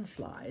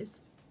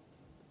dragonflies,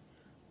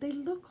 they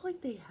look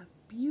like they have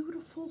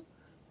beautiful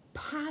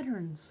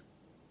patterns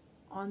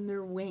on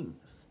their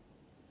wings.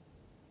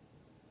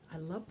 I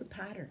love the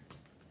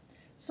patterns.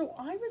 So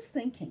I was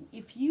thinking,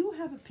 if you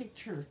have a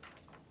picture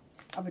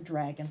of a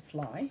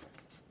dragonfly,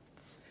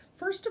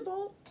 first of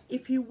all,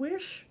 if you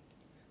wish,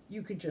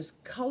 you could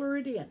just color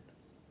it in.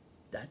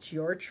 That's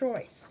your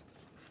choice.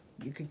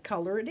 You could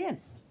color it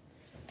in.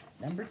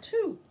 Number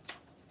 2,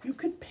 you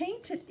could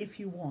paint it if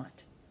you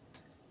want.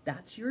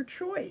 That's your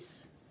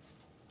choice.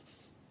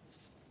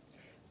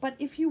 But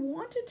if you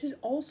wanted to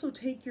also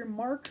take your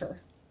marker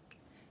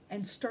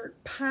and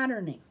start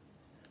patterning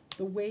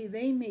the way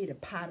they made a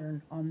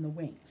pattern on the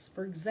wings.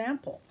 For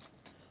example,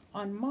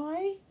 on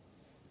my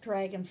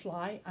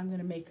dragonfly, I'm going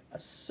to make a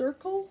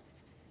circle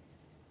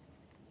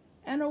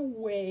and a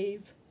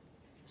wave,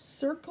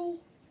 circle,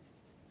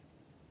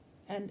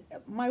 and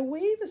my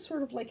wave is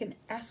sort of like an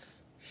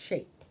S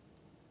shape.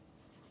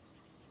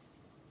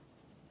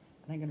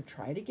 And I'm going to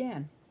try it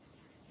again.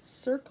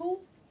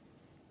 Circle,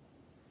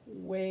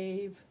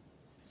 wave,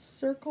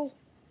 circle,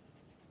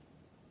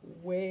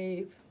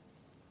 wave.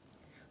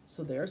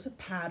 So there's a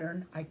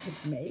pattern I could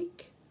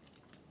make.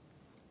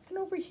 And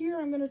over here,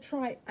 I'm going to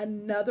try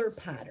another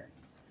pattern.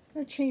 I'm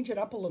going to change it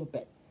up a little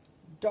bit.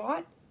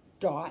 Dot,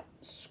 dot,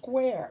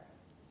 square.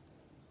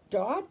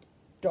 Dot,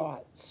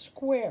 dot,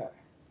 square.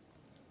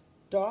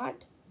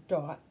 Dot,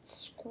 dot,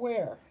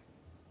 square.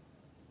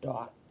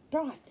 Dot,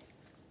 dot.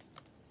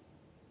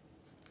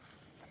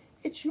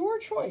 It's your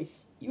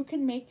choice. You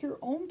can make your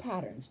own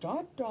patterns.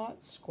 Dot,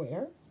 dot,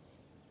 square.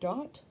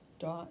 Dot,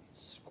 dot,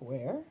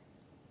 square.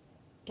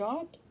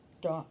 Dot,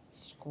 dot,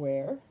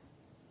 square.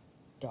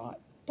 Dot,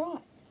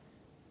 dot.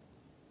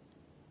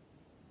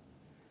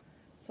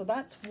 So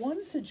that's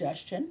one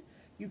suggestion.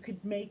 You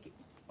could make,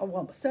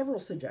 well, several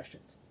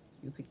suggestions.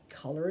 You could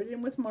color it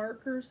in with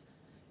markers.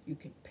 You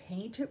could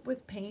paint it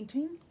with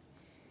painting.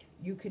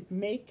 You could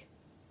make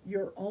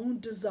your own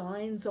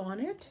designs on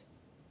it.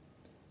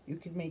 You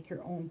could make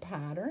your own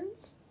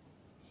patterns.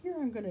 Here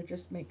I'm going to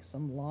just make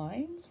some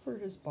lines for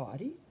his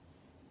body.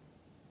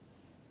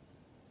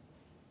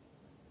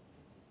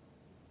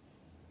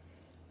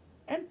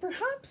 And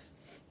perhaps,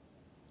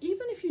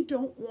 even if you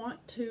don't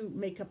want to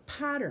make a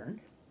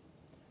pattern,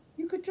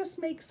 you could just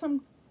make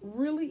some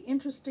really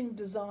interesting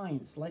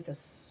designs, like a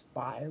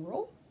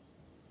spiral,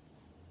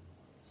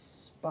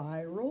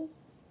 spiral,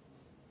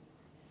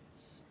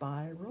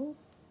 spiral.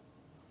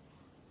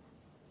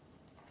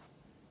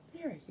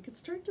 There, you can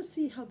start to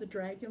see how the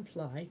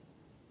dragonfly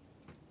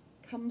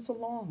comes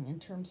along in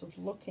terms of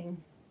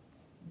looking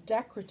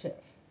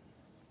decorative.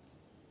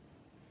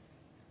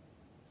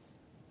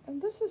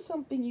 And this is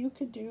something you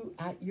could do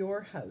at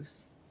your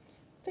house.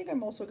 I think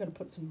I'm also going to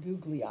put some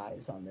googly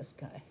eyes on this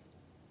guy.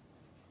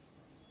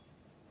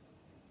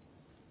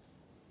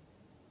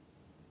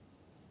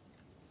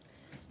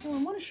 Now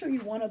I want to show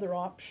you one other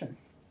option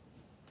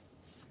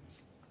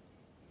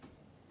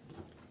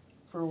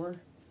for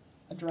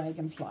a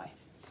dragonfly.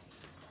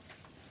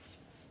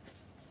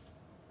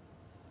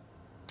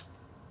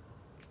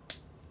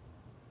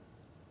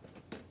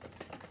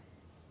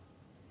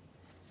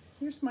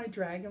 Here's my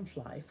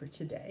dragonfly for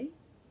today.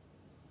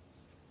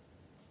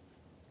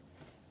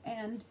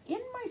 And in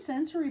my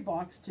sensory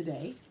box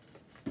today,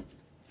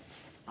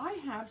 I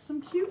have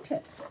some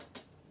Q-tips.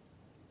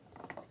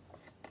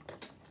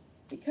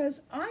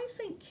 Because I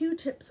think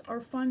Q-tips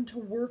are fun to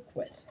work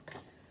with.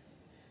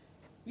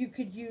 You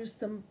could use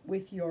them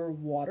with your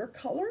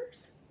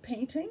watercolors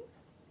painting,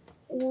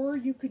 or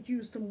you could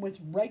use them with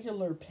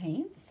regular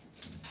paints.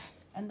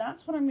 And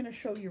that's what I'm going to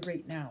show you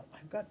right now.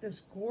 I've got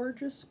this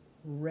gorgeous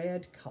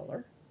red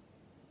color.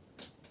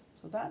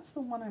 So that's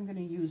the one I'm going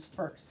to use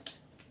first.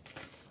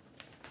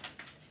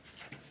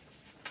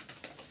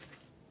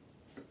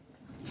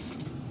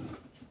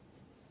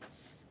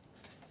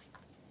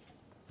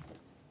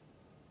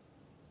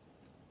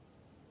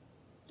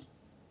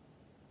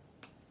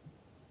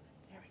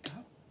 There we go.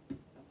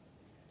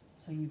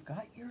 So you've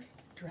got your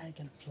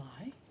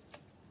dragonfly.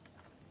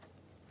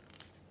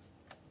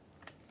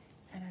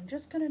 And I'm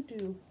just going to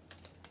do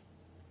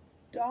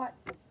dot,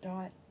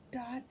 dot,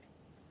 dot,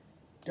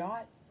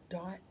 dot,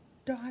 dot,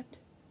 dot,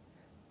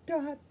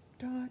 dot,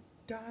 dot,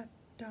 dot,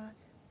 dot,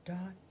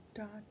 dot,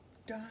 dot,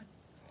 dot.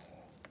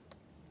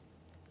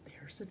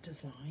 There's a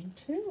design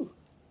too.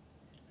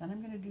 Then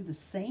I'm going to do the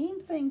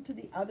same thing to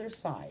the other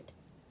side.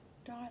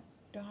 Dot,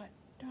 dot,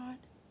 dot,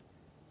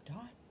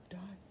 dot,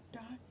 dot,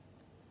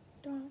 dot,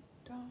 dot,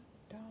 dot,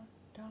 dot,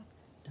 dot,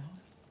 dot,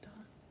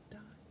 dot,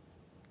 dot.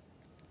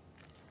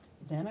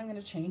 Then I'm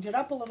going to change it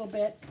up a little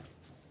bit.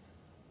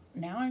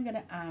 Now I'm going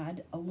to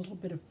add a little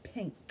bit of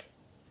pink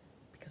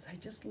because I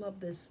just love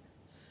this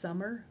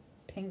summer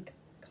pink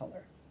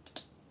color.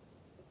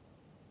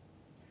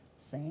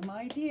 Same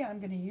idea. I'm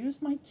going to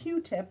use my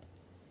Q-tip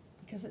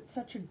because it's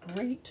such a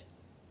great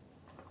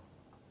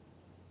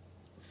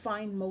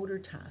fine motor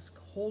task,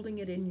 holding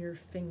it in your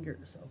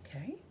fingers,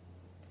 okay?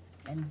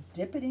 And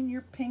dip it in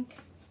your pink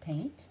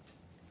paint.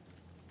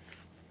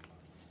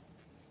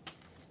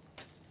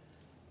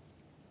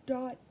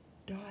 Dot,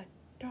 dot,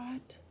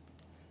 dot.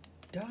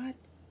 Dot,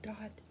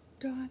 dot,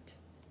 dot,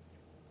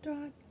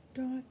 dot,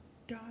 dot,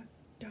 dot,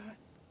 dot.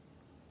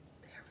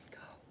 There we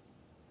go.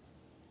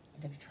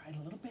 I'm going to try it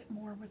a little bit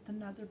more with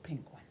another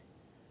pink one.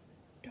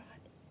 Dot,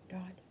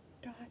 dot,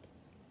 dot,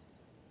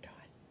 dot,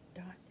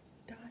 dot,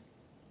 dot.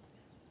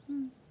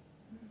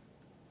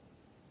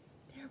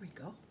 There we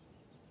go.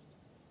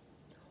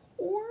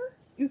 Or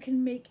you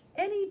can make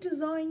any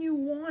design you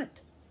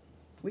want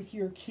with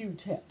your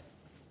Q-tip.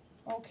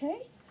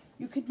 Okay?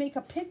 You could make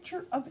a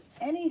picture of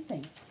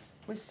anything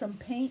with some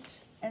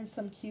paint and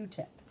some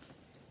Q-tip.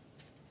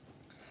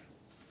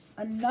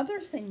 Another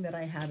thing that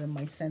I have in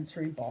my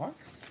sensory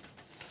box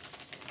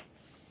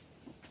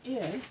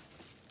is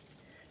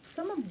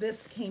some of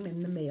this came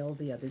in the mail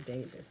the other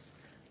day, this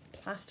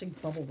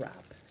plastic bubble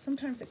wrap.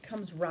 Sometimes it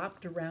comes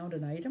wrapped around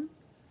an item.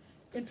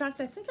 In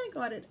fact, I think I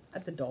got it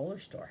at the dollar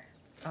store,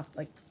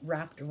 like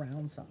wrapped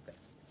around something.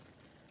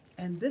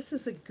 And this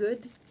is a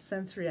good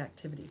sensory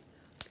activity.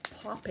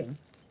 Popping,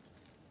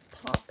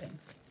 popping,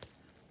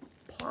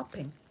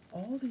 popping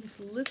all these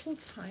little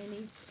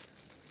tiny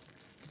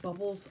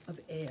bubbles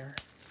of air.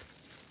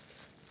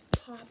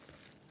 Pop,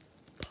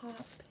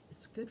 pop.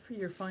 It's good for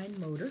your fine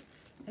motor.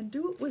 And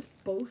do it with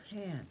both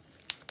hands.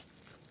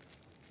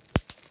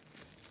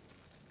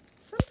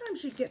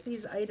 Sometimes you get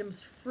these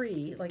items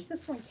free. Like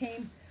this one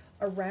came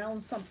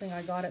around something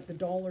I got at the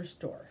dollar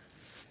store.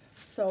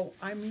 So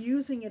I'm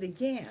using it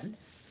again.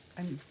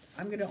 I'm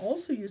going to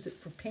also use it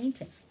for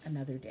painting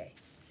another day.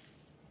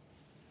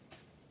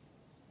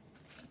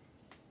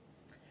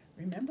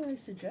 Remember, I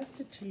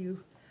suggested to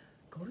you,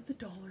 go to the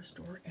dollar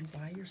store and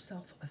buy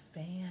yourself a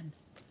fan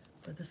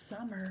for the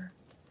summer.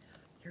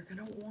 You're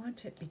going to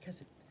want it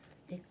because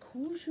it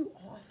cools you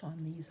off on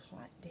these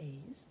hot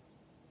days.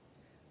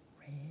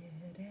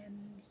 Red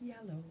and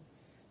yellow,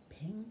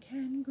 pink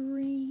and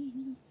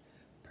green,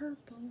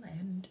 purple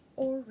and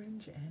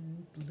orange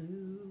and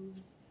blue.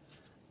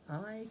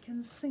 I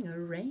can sing a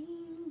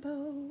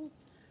rainbow,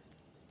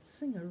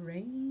 sing a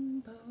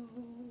rainbow,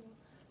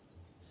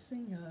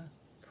 sing a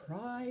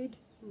pride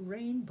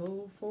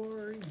rainbow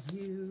for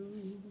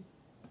you.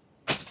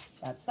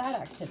 That's that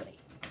activity.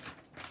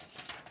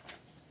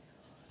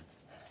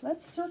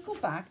 Let's circle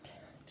back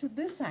to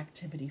this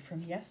activity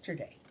from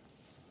yesterday.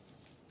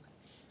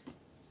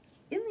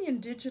 In the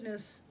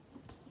Indigenous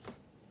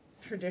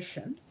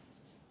tradition,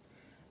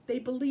 they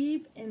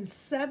believe in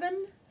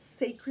 7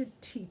 sacred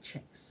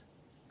teachings.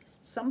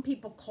 Some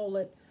people call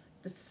it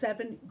the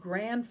 7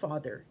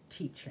 grandfather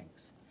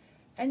teachings.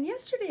 And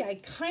yesterday I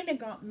kind of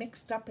got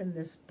mixed up in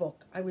this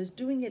book. I was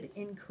doing it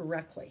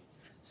incorrectly.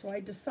 So I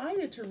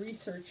decided to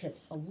research it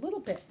a little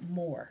bit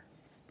more.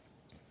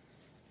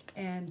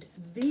 And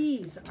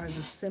these are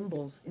the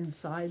symbols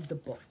inside the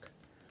book.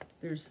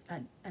 There's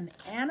an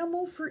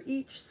animal for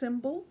each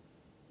symbol,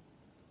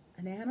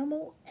 an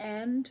animal,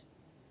 and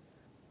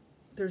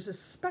there's a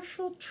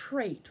special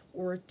trait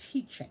or a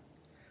teaching.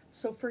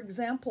 So for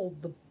example,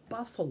 the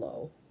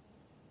buffalo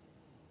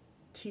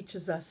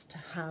teaches us to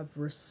have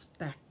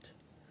respect.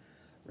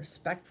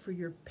 Respect for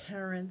your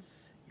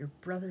parents, your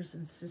brothers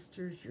and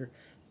sisters, your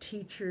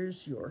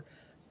teachers, your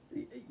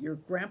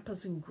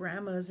grandpas and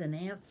grandmas and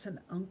aunts and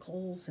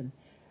uncles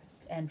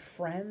and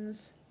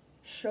friends.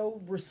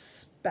 Show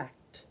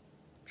respect.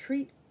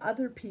 Treat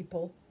other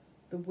people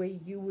the way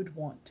you would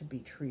want to be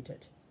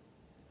treated.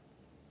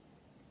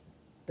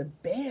 The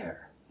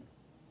bear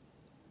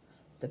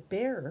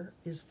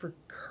is for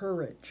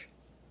courage.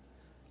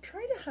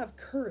 Try to have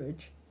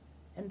courage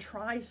and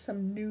try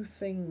some new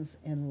things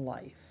in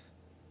life.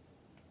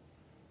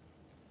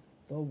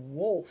 The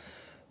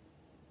wolf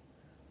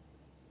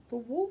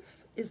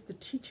is the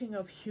teaching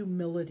of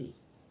humility.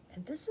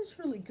 And this is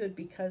really good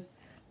because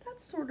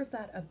that's sort of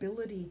that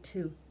ability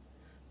to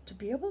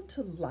be able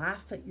to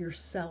laugh at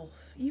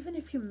yourself, even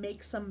if you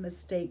make some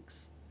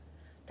mistakes.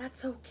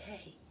 That's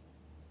okay.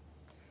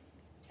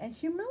 And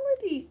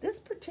humility, this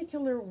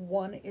particular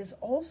one is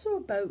also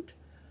about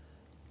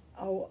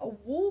a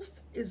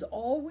wolf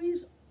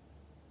always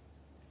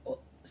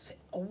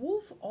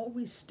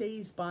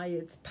stays by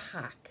its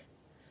pack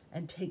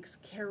and takes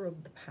care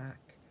of the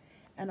pack.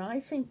 And I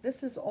think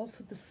this is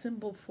also the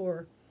symbol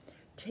for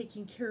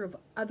taking care of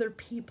other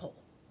people,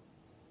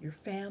 your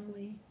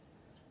family,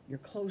 your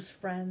close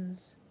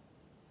friends,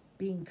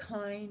 being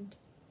kind,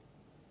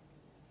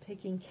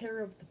 taking care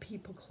of the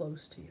people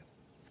close to you.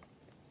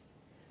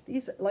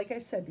 These, like I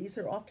said, these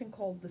are often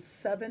called the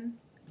 7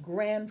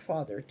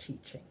 grandfather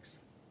teachings.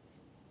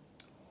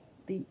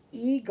 The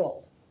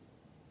eagle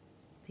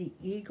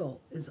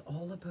is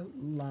all about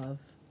love.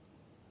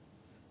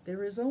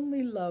 There is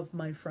only love,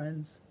 my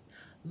friends.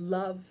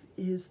 Love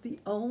is the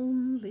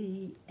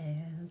only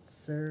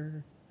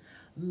answer.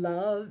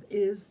 Love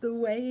is the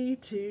way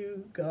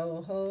to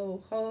go.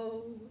 Ho,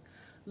 ho.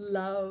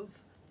 Love,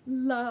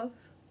 love,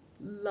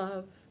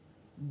 love,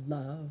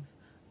 love.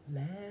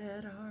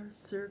 Let our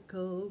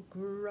circle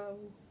grow.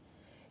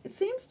 It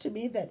seems to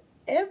me that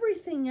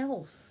everything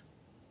else,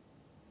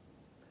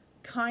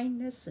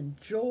 kindness and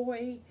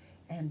joy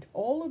and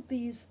all of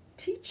these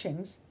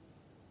teachings,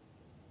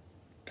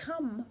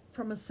 come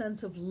from a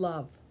sense of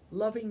love.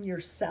 Loving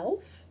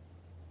yourself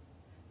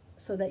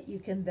so that you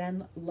can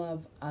then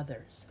love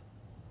others.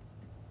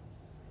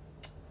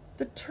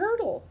 The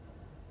turtle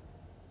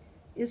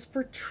is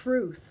for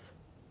truth.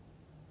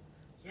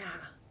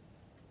 Yeah,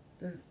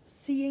 they're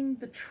seeing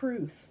the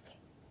truth.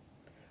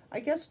 I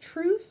guess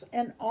truth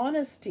and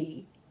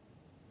honesty.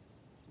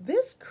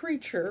 This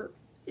creature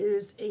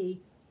is it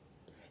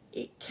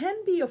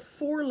can be a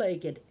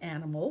 4-legged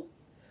animal,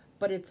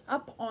 but it's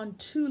up on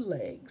 2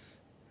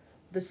 legs.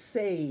 The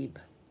sabe.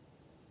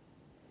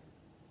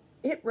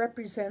 It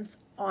represents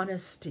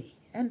honesty.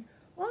 And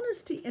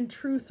honesty and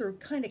truth are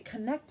kind of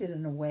connected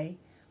in a way.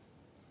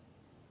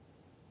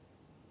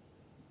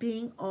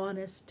 Being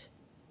honest,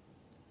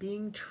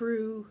 being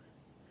true,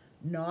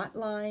 not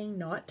lying,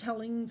 not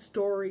telling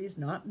stories,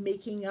 not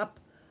making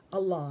up a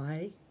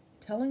lie,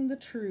 telling the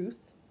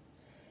truth,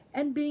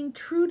 and being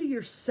true to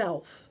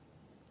yourself,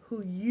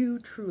 who you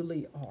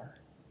truly are.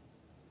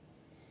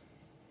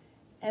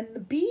 And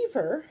the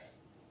beaver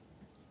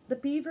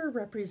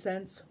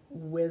represents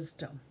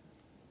wisdom.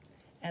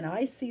 And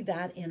I see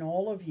that in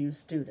all of you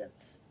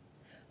students.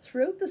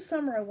 Throughout the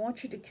summer, I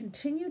want you to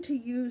continue to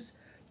use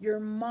your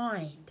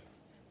mind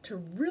to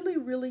really,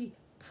 really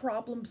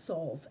problem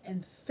solve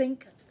and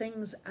think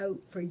things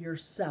out for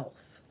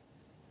yourself.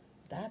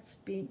 That's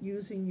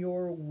using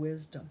your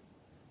wisdom.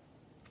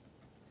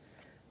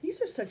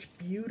 These are such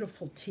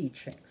beautiful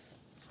teachings.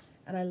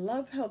 And I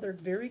love how they're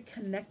very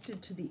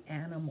connected to the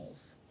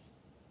animals.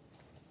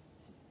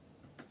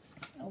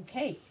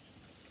 Okay.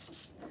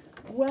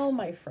 Well,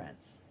 my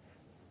friends,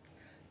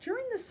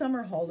 during the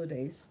summer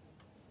holidays,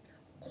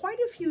 quite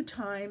a few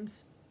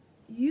times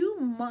you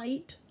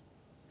might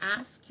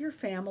ask your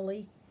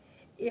family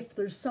if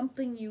there's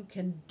something you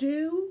can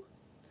do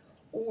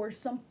or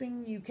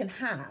something you can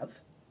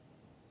have.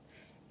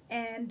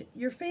 And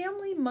your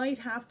family might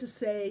have to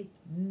say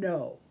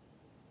no.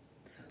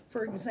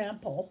 For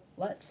example,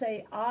 let's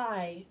say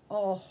I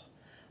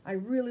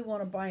really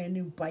want to buy a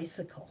new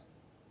bicycle.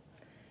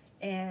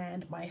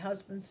 And my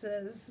husband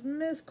says,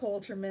 Miss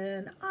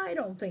Coulterman, I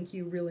don't think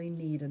you really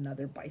need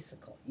another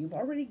bicycle. You've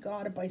already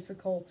got a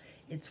bicycle.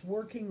 It's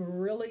working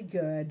really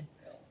good.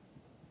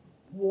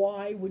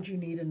 Why would you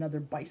need another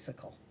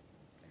bicycle?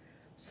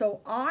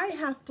 So I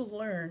have to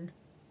learn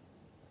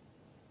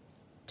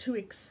to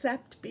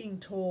accept being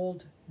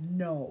told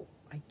no.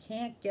 I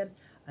can't get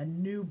a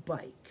new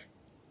bike,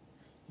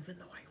 even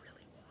though I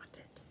really want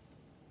it.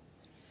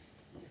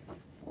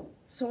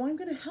 So I'm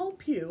going to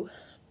help you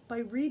by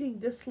reading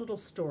this little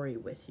story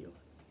with you.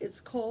 It's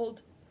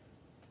called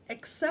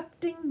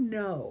Accepting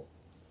No.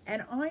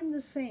 And I'm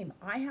the same.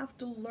 I have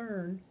to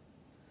learn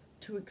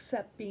to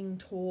accept being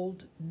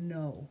told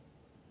no.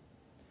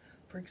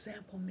 For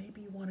example,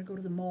 maybe you want to go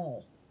to the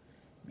mall.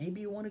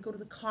 Maybe you want to go to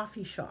the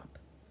coffee shop.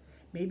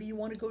 Maybe you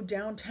want to go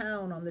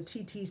downtown on the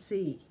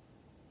TTC.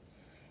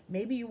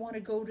 Maybe you want to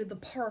go to the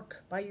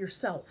park by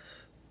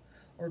yourself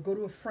or go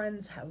to a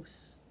friend's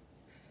house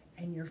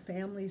and your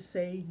family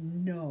say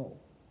no.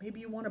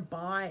 Maybe you want to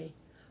buy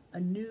a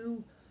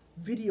new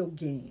video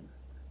game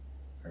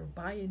or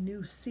buy a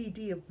new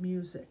CD of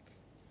music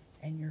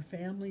and your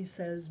family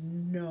says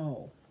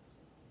no.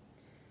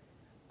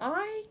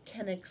 I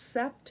can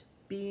accept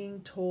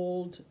being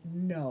told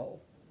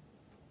no.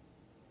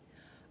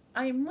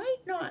 I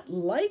might not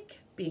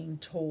like being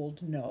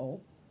told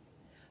no,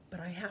 but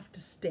I have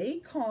to stay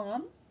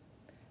calm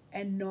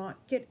and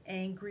not get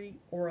angry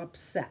or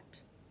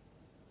upset.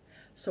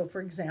 So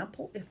for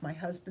example, if my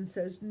husband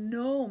says,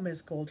 no,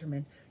 Miss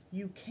Coulterman,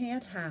 you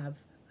can't have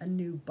a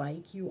new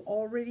bike. You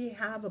already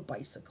have a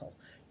bicycle.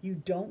 You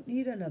don't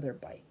need another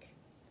bike.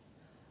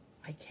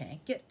 I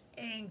can't get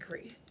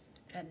angry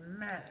and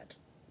mad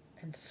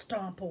and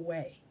stomp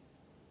away.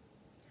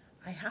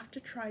 I have to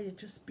try to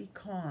just be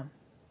calm.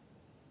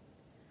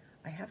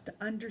 I have to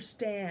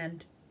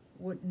understand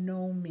what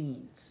no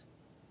means.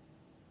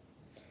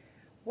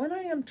 When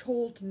I am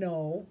told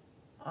no,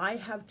 I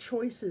have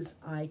choices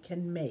I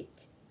can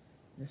make.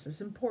 This is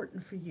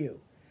important for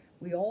you.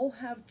 We all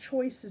have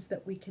choices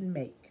that we can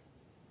make.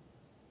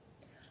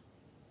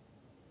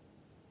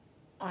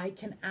 I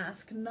can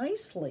ask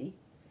nicely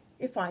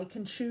if I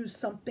can choose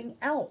something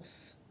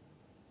else,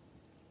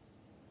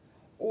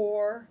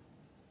 or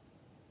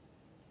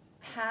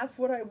have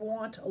what I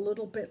want a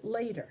little bit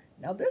later.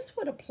 Now this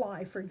would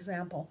apply, for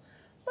example,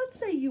 let's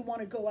say you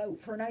want to go out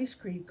for an ice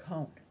cream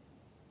cone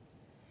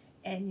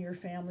and your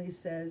family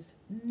says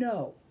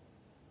no.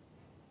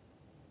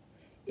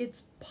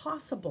 It's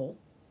possible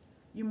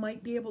you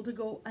might be able to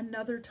go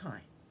another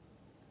time.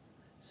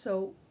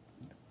 So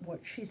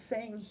what she's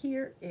saying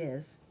here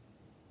is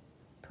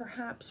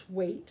perhaps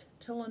wait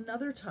till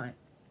another time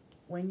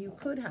when you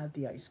could have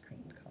the ice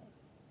cream cone.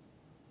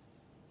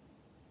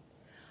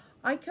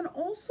 I can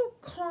also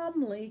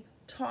calmly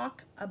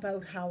talk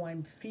about how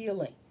I'm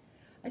feeling.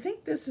 I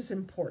think this is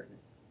important.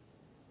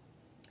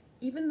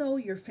 Even though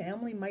your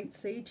family might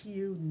say to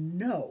you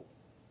no,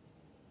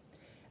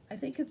 I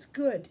think it's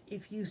good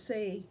if you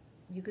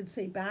could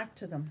say back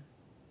to them,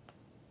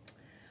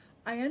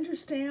 I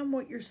understand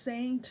what you're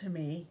saying to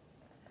me,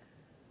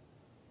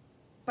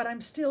 but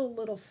I'm still a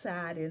little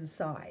sad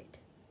inside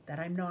that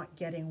I'm not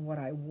getting what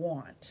I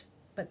want.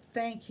 But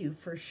thank you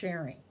for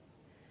sharing.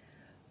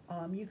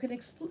 You can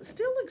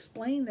still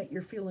explain that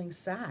you're feeling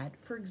sad.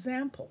 For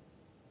example,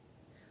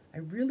 I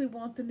really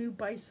want the new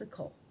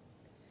bicycle,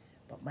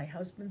 but my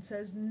husband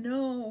says,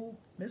 no,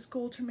 Miss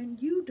Coulterman,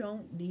 you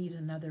don't need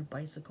another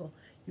bicycle.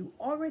 You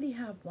already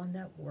have one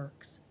that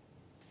works.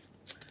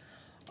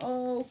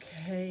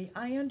 Okay,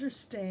 I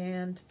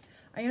understand.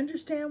 I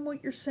understand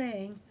what you're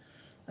saying.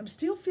 I'm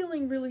still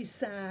feeling really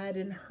sad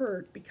and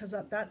hurt because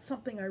that's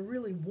something I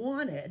really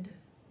wanted,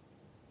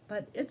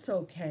 but it's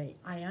okay.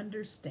 I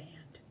understand.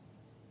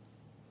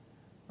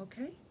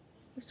 Okay?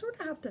 We sort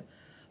of have to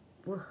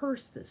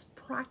rehearse this,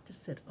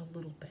 practice it a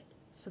little bit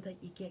so that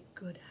you get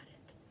good at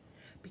it.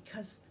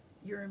 Because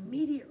your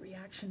immediate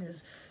reaction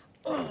is,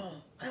 oh,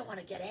 I want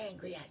to get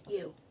angry at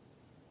you.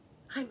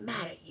 I'm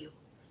mad at you.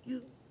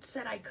 You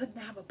said I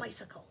couldn't have a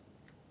bicycle.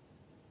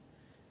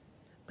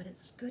 But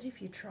it's good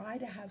if you try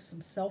to have some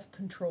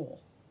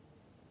self-control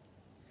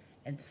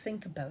and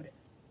think about it.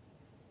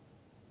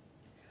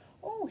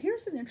 Oh,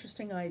 here's an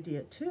interesting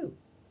idea too.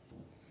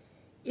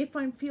 If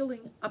I'm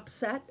feeling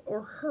upset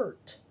or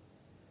hurt,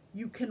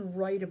 you can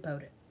write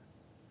about it.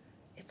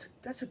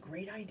 That's a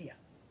great idea.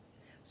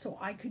 So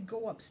I could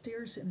go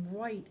upstairs and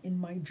write in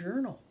my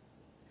journal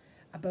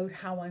about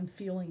how I'm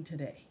feeling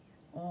today.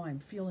 Oh, I'm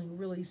feeling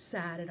really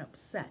sad and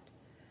upset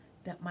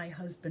that my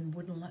husband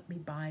wouldn't let me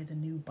buy the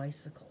new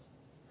bicycle.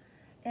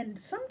 And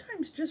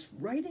sometimes just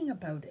writing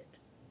about it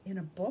in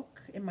a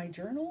book, in my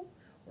journal,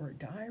 or a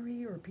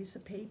diary, or a piece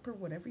of paper,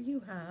 whatever you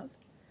have,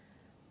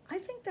 I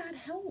think that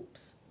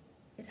helps.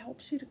 It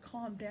helps you to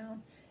calm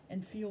down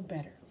and feel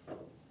better.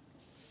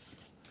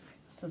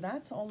 So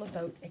that's all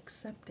about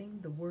accepting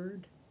the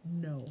word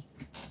no.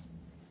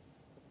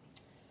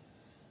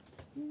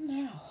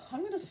 Now, I'm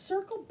going to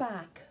circle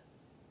back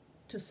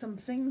to some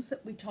things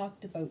that we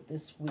talked about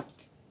this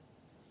week.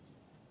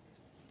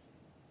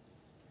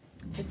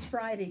 It's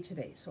Friday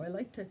today, so I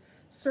like to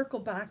circle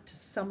back to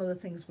some of the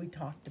things we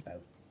talked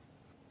about.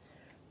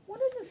 One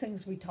of the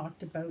things we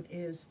talked about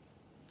is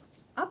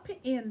up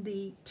in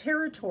the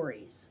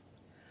territories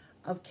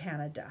of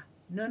Canada,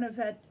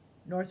 Nunavut,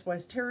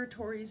 Northwest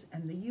Territories,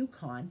 and the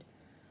Yukon,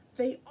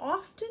 they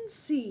often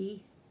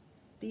see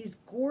these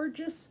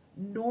gorgeous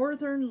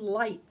northern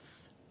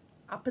lights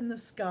up in the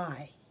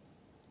sky.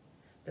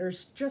 They're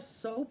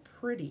just so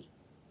pretty.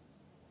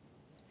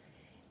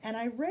 And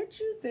I read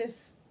you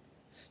this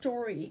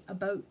story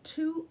about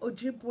two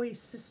Ojibwe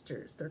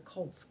sisters. They're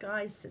called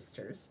Sky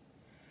Sisters.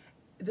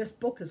 This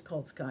book is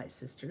called Sky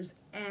Sisters,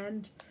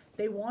 and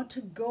they want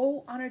to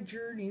go on a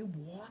journey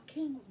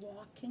walking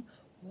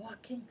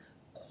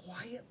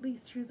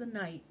quietly through the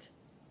night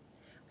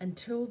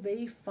until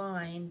they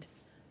find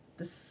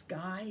the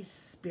sky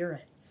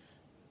spirits,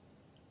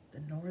 the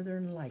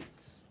northern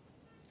lights.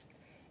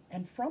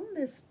 And from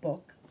this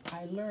book,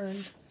 I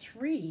learned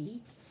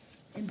 3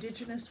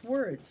 Indigenous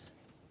words.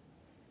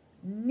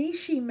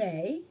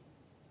 Nishime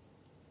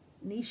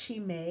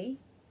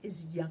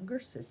is younger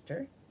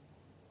sister.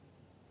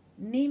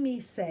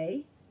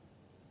 Nimise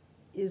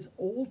is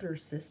older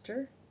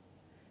sister.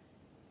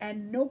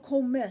 And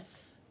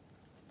Nokomis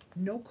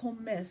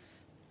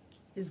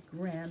is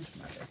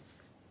grandmother.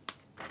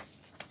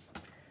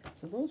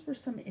 So those were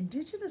some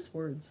Indigenous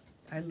words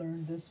I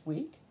learned this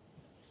week.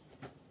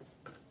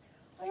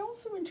 I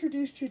also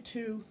introduced you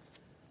to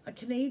a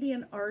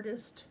Canadian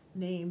artist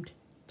named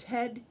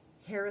Ted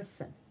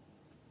Harrison.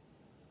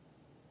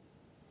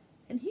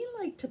 And he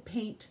liked to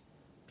paint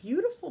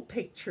beautiful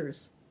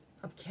pictures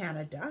of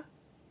Canada.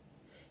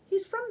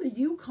 He's from the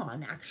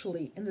Yukon,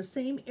 actually, in the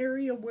same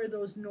area where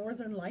those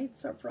northern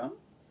lights are from.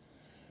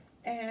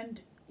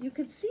 And you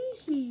can see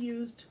he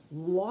used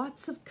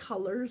lots of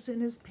colors in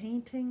his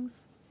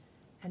paintings,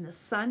 and the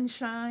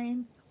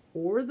sunshine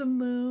or the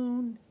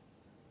moon,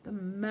 the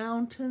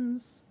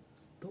mountains,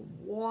 the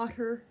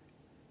water.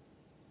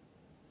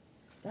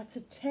 That's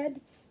a Ted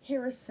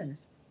Harrison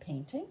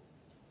painting.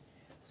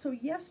 So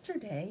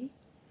yesterday,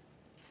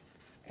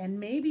 and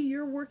maybe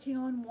you're working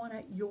on one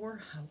at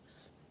your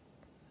house,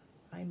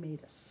 I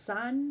made a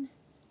sun,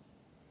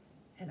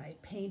 and I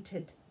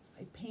painted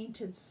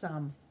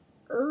some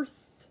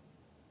earth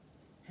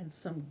and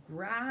some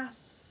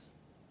grass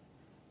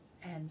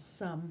and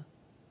some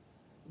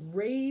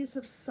rays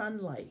of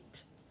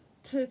sunlight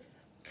to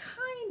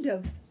kind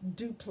of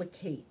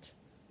duplicate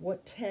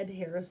what Ted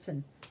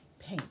Harrison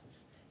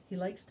paints. He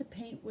likes to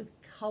paint with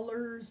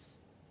colors,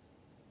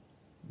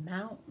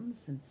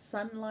 mountains and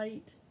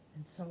sunlight,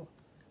 and so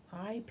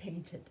I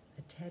painted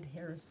a Ted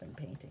Harrison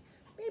painting.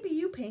 Maybe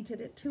you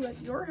painted it too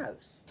at your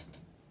house.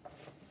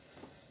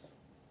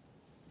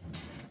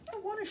 I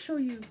want to show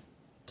you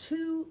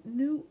 2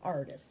 new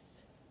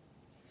artists.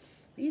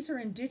 These are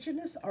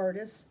Indigenous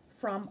artists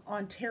from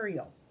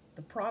Ontario,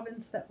 the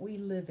province that we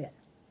live in.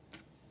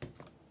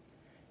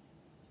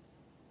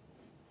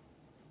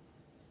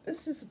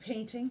 This is a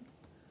painting.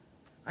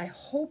 I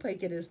hope I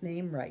get his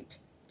name right.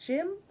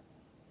 Jim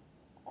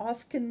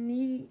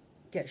Oskanegish.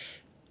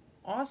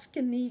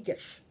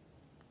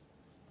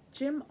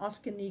 Jim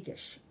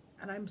Oskanegish.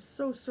 And I'm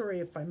so sorry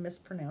if I'm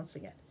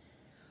mispronouncing it.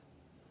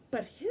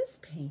 But his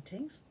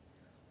paintings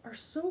are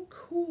so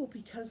cool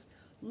because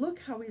look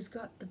how he's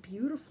got the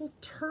beautiful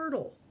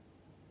turtle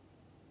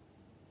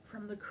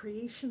from the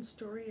creation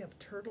story of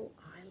Turtle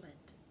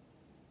Island.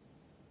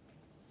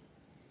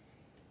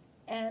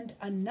 And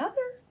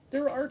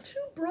there are 2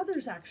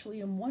 brothers actually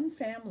in one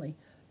family,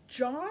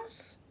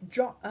 Josh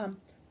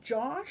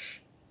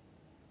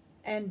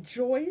and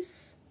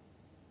Joyce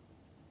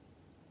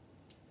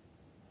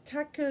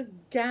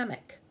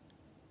Kakagamek.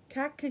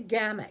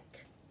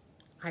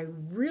 I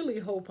really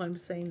hope I'm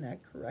saying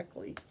that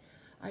correctly.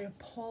 I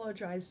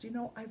apologize. You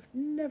know, I've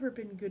never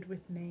been good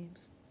with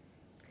names.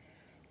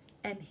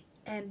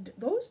 And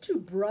those 2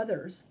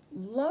 brothers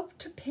love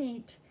to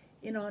paint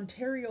in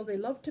Ontario. They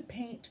love to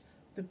paint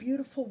the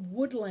beautiful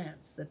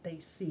woodlands that they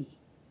see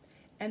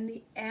and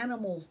the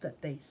animals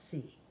that they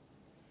see.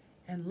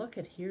 And look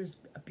at, here's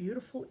a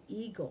beautiful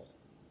eagle.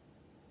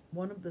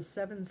 One of the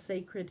 7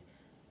 sacred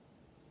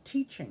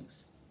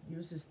teachings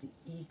uses the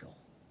eagle.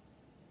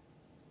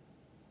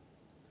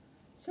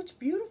 Such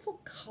beautiful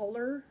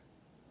color.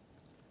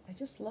 I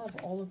just love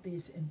all of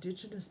these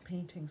Indigenous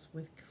paintings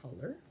with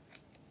color.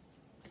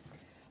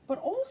 But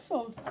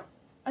also,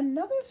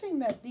 another thing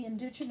that the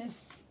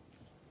Indigenous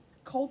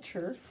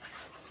culture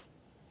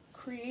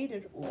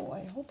created, oh,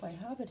 I hope I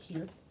have it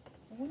here.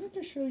 I wanted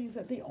to show you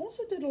that they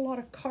also did a lot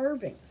of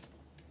carvings.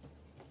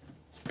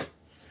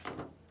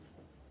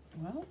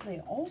 Well, they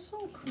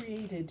also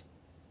created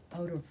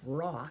out of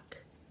rock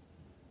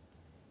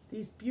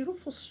these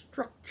beautiful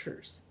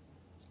structures.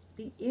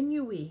 The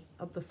Inuit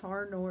of the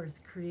far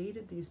north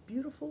created these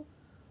beautiful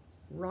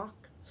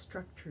rock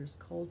structures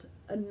called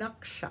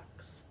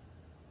inukshuks.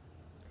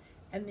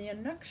 And the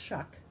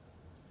inukshuk,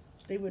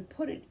 they would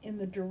put it in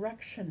the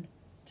direction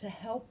to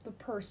help the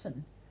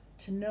person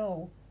to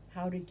know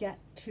how to get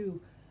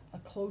to a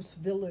close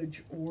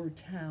village or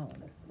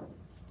town.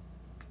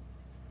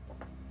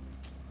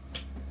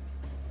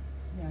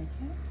 Yeah, I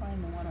can't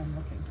find the one I'm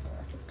looking for.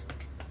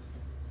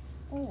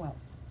 Oh well,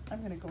 I'm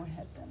going to go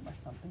ahead then with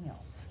something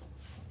else.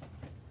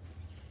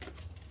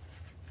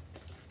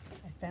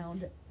 I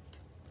found it.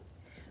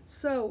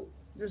 So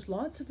there's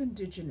lots of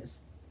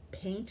indigenous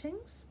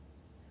paintings,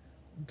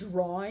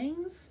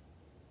 drawings,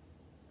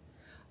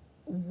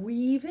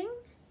 weaving.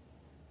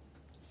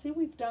 See,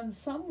 we've done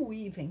some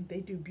weaving. They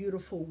do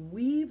beautiful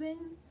weaving.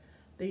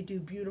 They do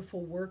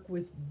beautiful work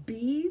with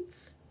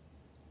beads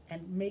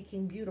and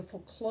making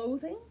beautiful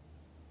clothing.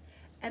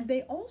 And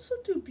they also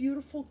do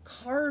beautiful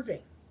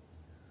carving.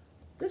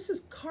 This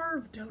is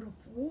carved out of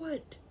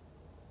wood.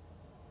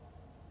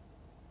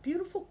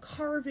 Beautiful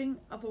carving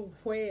of a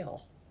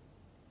whale.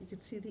 You can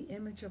see the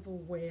image of a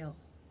whale.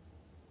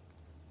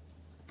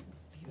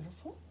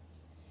 Beautiful.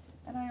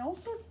 And I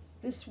also,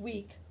 this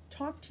week,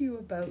 talked to you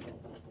about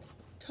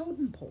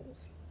totem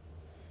poles.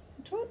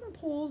 Totem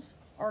poles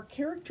are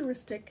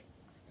characteristic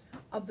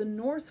of the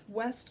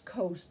northwest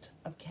coast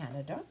of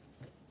Canada.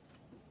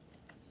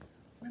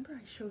 Remember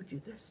I showed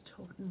you this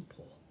totem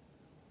pole?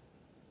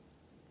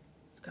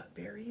 It's got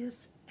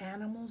various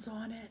animals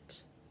on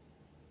it.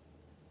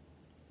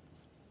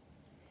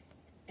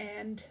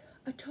 And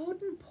a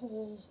totem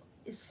pole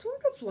is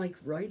sort of like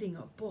writing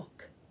a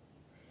book.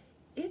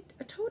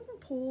 A totem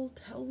pole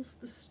tells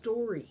the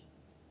story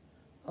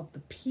of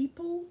the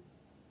people,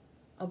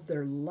 of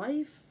their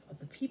life, of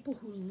the people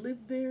who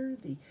lived there,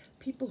 the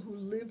people who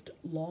lived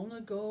long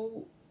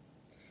ago.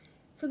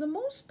 For the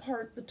most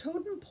part, the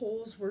totem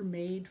poles were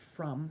made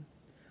from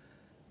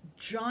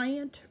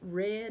giant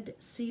red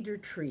cedar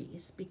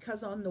trees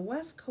because on the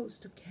west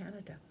coast of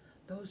Canada,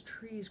 those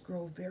trees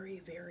grow very,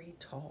 very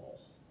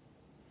tall.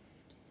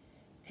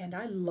 And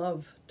I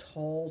love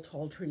tall,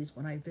 tall trees.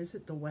 When I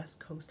visit the west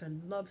coast, I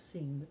love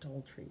seeing the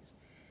tall trees.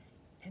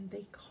 And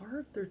they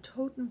carved their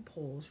totem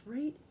poles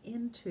right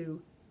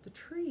into the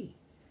tree.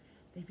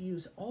 They've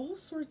used all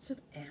sorts of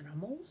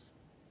animals,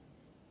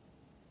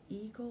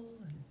 eagle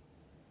and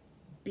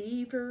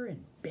beaver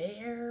and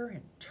bear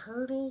and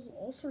turtle,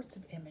 all sorts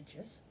of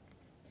images.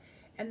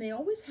 And they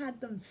always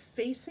had them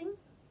facing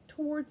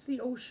towards the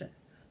ocean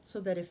so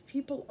that if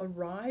people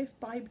arrived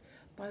by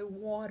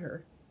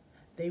water,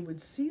 they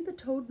would see the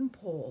totem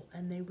pole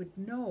and they would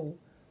know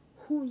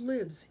who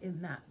lives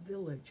in that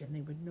village and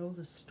they would know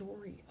the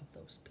story of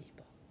those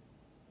people.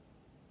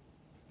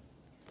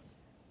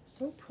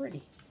 So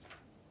pretty.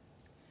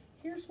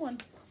 Here's one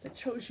that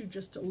shows you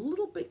just a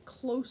little bit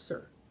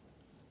closer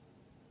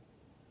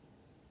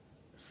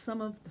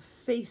some of the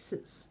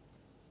faces,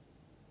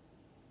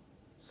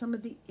 some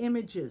of the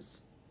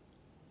images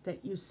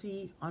that you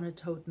see on a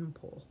totem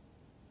pole.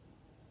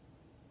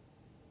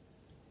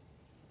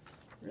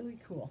 Really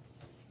cool.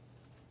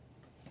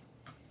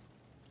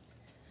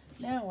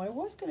 Now, I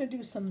was going to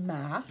do some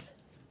math,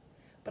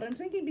 but I'm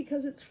thinking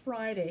because it's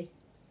Friday,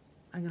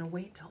 I'm going to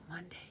wait till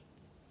Monday.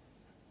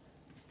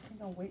 I'm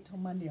going to wait till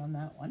Monday on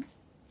that one.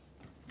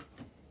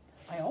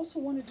 I also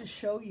wanted to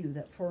show you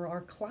that for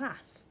our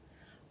class,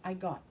 I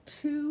got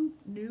 2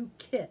 new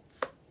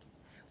kits.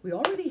 We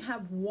already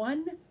have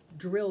 1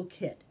 drill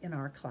kit in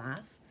our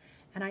class,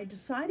 and I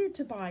decided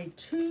to buy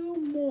 2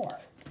 more.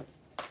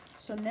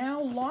 So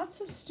now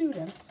lots of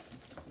students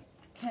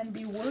can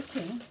be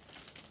working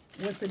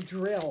with a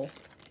drill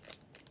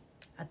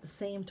at the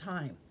same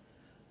time,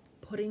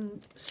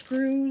 putting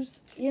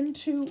screws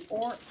into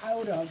or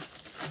out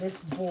of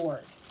this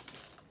board.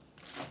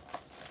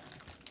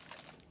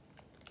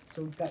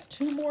 So we've got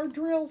 2 more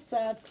drill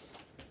sets.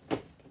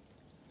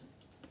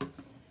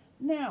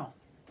 Now,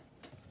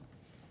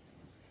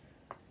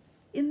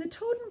 in the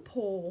totem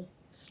pole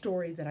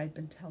story that I've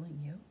been telling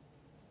you,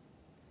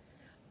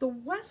 the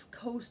west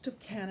coast of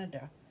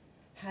Canada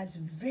has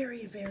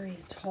very, very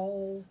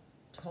tall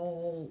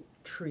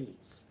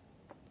trees.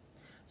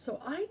 So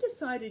I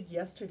decided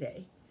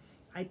yesterday,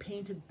 I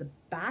painted the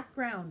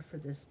background for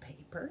this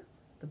paper,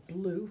 the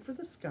blue for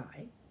the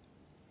sky.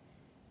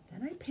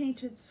 Then I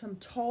painted some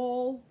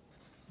tall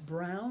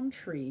brown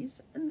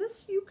trees, and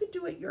this you could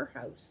do at your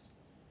house.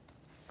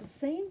 It's the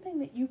same thing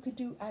that you could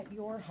do at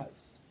your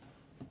house.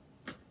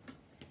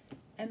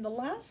 And the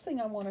last thing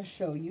I want to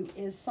show you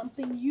is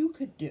something you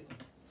could do.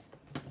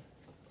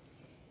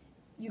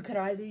 You could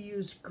either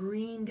use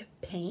green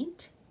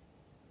paint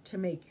to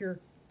make your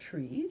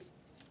trees,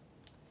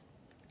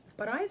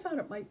 but I thought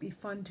it might be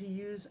fun to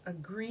use a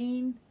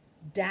green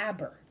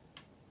dabber.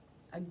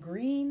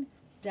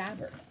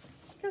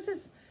 Because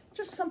it's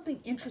just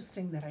something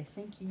interesting that I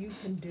think you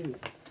can do.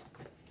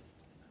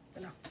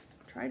 I'm going to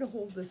try to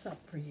hold this up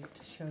for you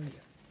to show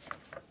you.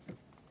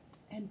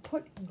 And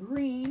put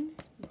green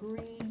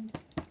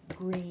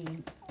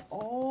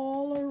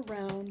all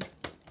around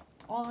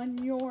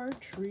on your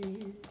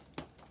trees.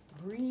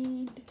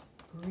 Green,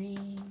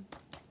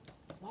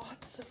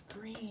 lots of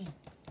green.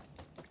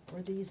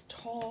 these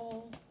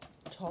tall,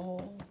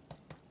 tall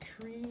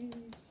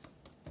trees.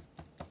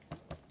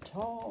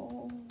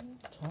 Tall,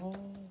 tall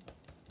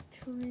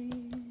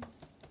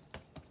trees.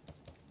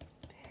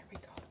 There we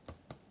go.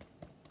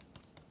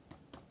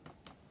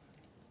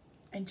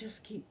 And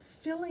just keep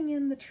filling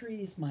in the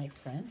trees, my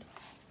friend.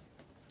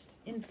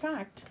 In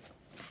fact,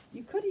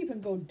 you could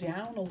even go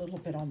down a little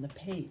bit on the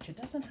page. It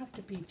doesn't have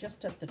to be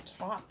just at the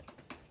top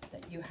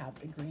that you have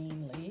the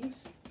green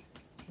leaves.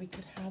 We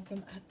could have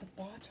them at the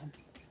bottom,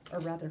 or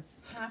rather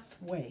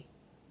halfway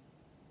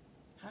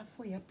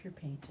up your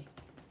painting.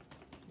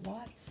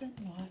 Lots and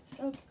lots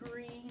of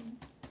green.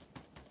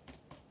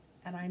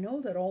 And I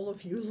know that all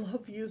of you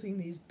love using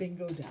these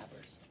bingo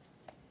dabbers.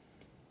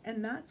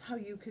 And that's how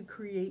you could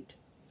create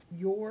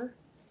your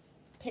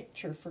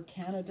picture for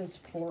Canada's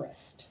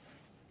forest.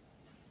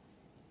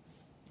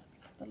 Let me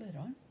put the lid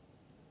on.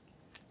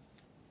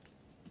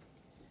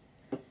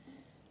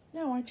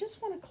 Now I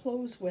just want to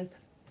close with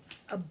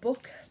a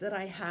book that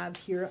I have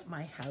here at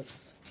my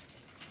house.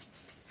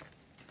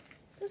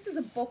 This is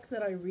a book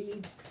that I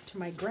read to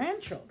my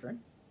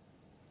grandchildren,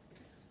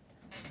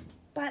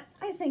 but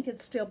I think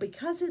it's still,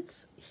 because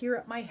it's here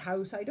at my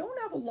house, I don't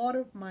have a lot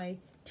of my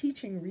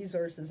teaching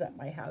resources at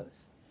my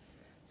house,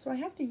 so I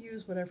have to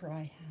use whatever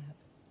I have.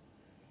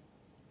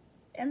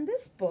 And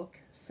this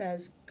book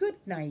says, "Good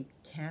night,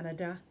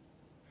 Canada,"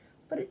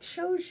 but it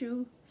shows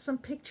you some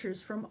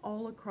pictures from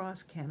all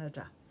across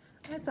Canada.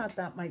 I thought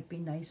that might be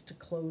nice to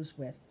close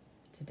with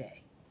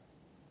today.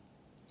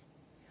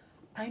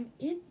 I'm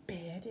in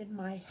bed in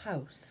my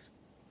house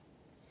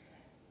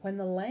where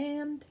the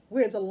land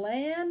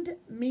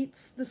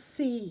meets the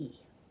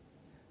sea.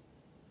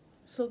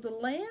 So the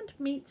land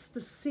meets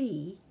the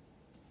sea,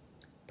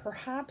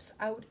 perhaps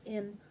out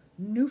in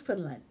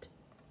Newfoundland.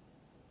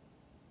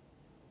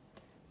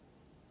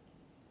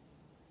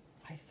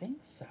 I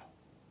think so.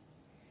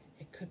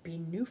 It could be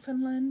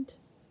Newfoundland.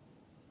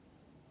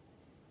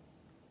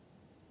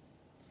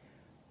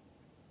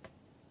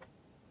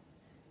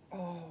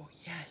 Oh,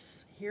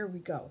 yes, here we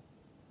go.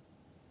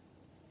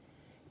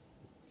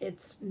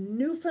 It's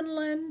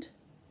Newfoundland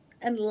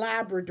and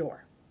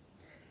Labrador.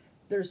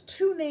 There's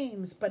two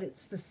names, but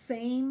it's the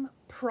same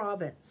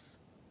province.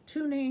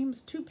 Two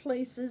names, two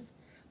places,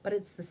 but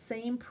it's the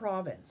same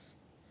province.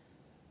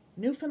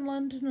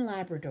 Newfoundland and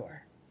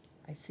Labrador.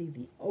 I see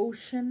the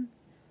ocean.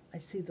 I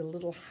see the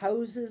little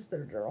houses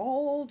that are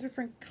all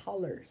different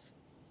colors.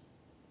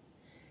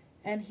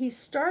 And he's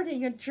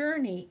starting a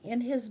journey in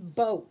his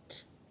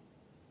boat.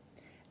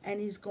 And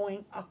he's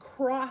going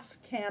across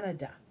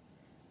Canada.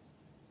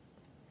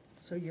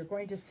 So you're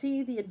going to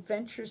see the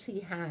adventures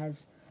he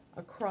has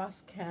across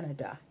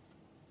Canada.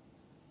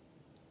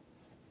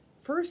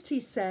 First he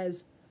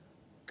says,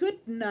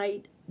 "Good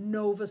night,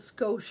 Nova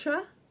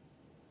Scotia."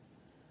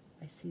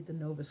 I see the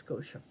Nova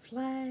Scotia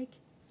flag.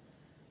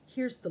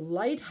 Here's the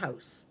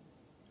lighthouse.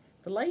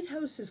 The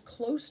lighthouse is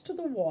close to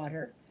the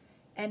water,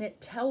 and it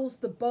tells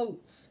the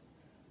boats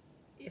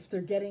if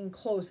they're getting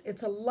close.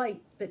 It's a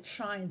light that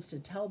shines to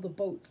tell the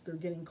boats they're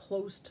getting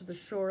close to the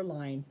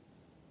shoreline.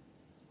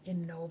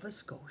 In Nova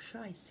Scotia,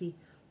 I see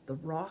the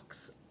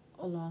rocks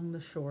along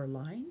the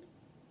shoreline.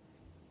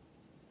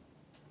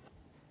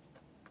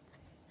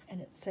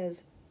 And it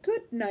says,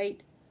 "Good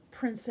night,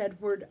 Prince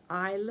Edward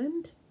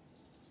Island."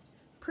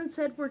 Prince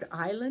Edward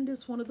Island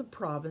is one of the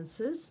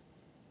provinces.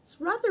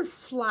 It's rather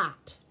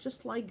flat,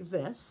 just like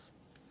this.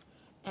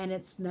 And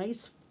it's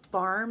nice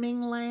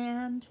farming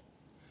land.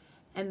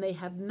 And they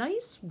have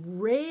nice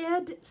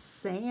red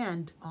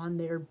sand on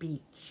their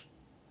beach.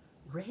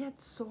 Red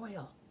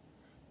soil.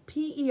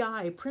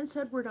 PEI, Prince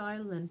Edward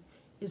Island,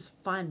 is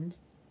fun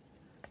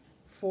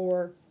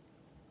for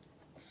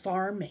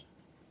farming.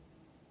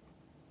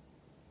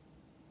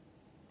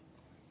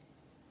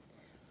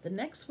 The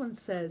next one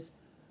says,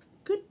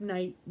 "Good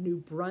night, New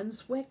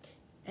Brunswick."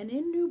 And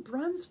in New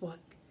Brunswick,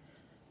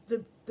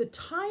 the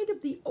tide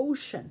of the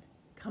ocean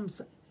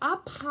comes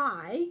up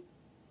high,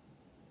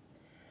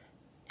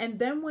 and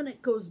then when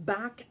it goes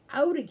back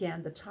out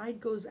again, the tide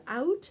goes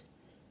out,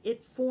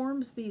 it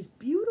forms these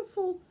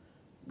beautiful,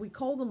 we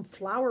call them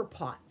flower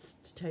pots,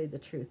 to tell you the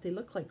truth. They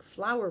look like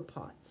flower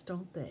pots,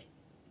 don't they?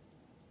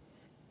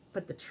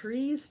 But the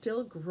trees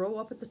still grow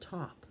up at the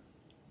top.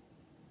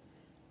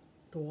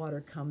 The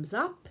water comes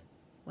up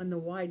when the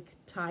wide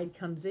tide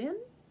comes in,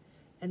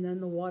 and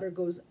then the water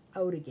goes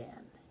out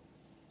again.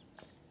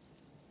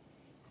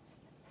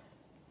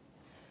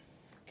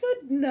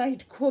 Good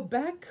night,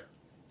 Quebec.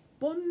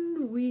 Bonne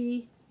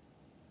nuit.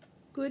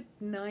 Good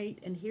night.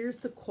 And here's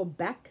the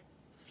Quebec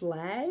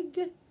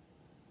flag.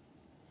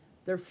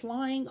 They're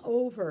flying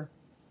over.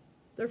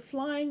 They're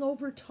flying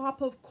over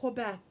top of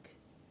Quebec.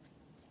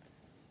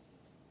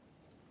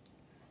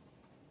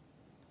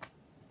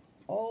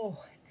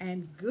 Oh,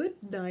 and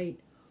good night,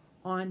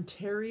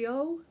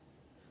 Ontario.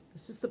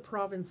 This is the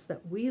province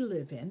that we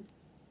live in.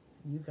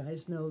 You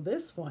guys know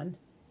this one.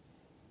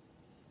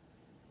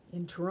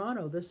 In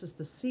Toronto, this is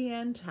the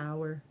CN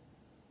Tower.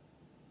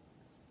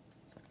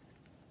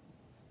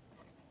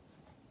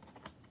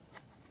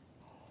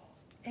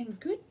 And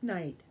good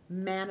night,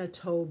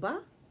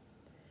 Manitoba.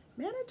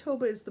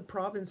 Manitoba is the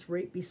province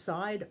right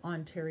beside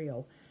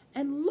Ontario.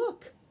 And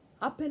look,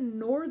 up in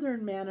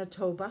northern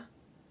Manitoba,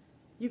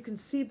 you can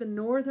see the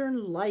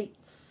northern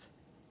lights.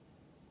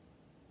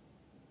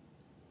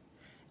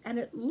 And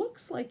it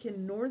looks like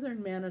in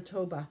northern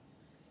Manitoba,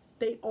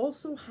 they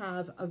also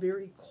have a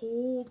very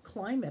cold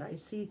climate. I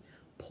see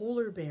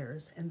polar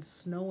bears and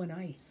snow and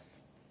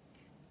ice.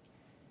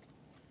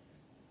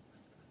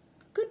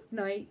 Good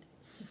night,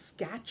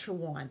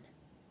 Saskatchewan.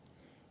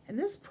 And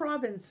this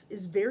province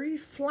is very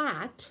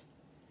flat,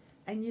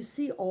 and you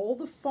see all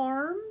the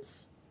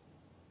farms,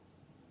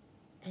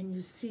 and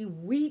you see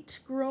wheat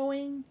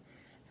growing,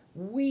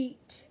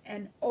 wheat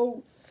and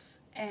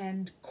oats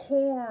and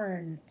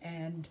corn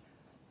and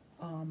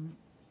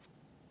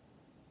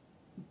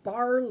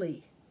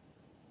barley,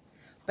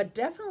 but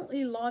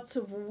definitely lots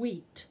of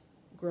wheat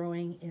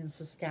growing in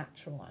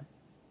Saskatchewan.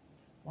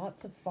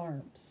 Lots of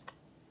farms.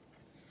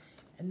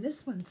 And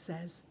this one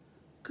says,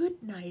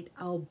 good night,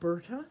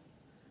 Alberta.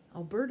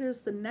 Alberta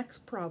is the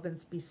next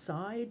province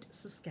beside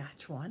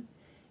Saskatchewan.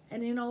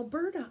 And in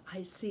Alberta,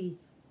 I see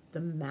the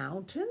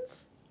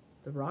mountains,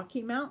 the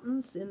Rocky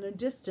Mountains in the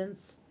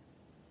distance,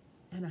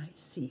 and I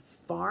see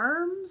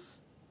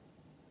farms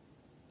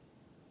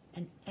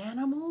and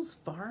animals,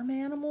 farm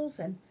animals,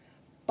 and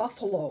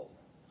buffalo.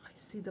 I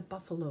see the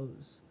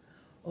buffaloes.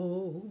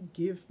 Oh,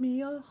 give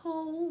me a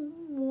home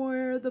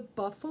where the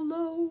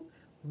buffalo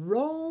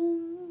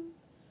roam,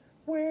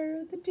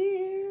 where the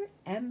deer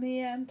and the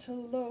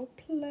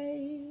antelope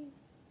play,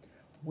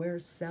 where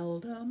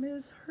seldom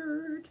is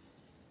heard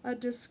a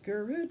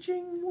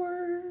discouraging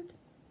word.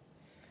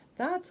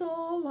 That's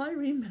all I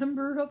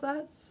remember of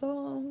that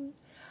song.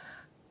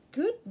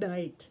 Good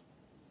night,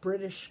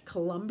 British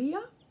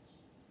Columbia.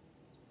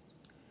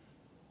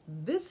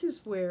 This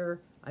is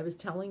where I was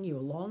telling you,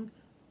 along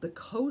the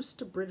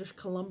coast of British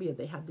Columbia,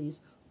 they have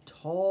these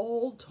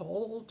tall,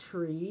 tall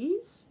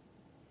trees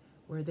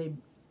where the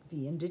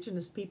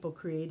indigenous people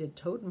created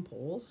totem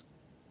poles.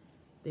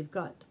 They've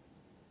got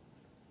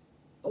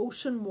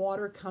ocean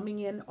water coming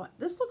in.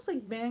 This looks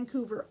like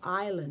Vancouver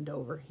Island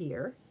over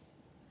here.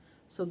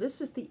 So this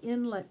is the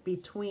inlet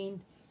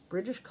between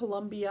British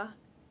Columbia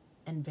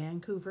and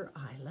Vancouver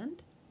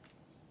Island.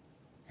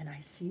 And I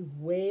see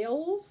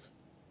whales.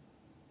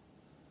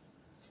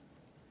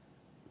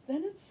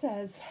 Then it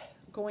says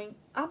going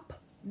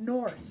up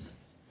north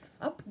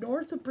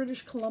of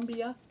British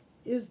Columbia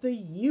is the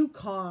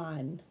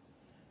Yukon.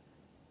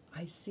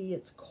 I see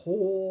it's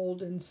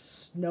cold and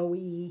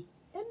snowy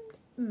and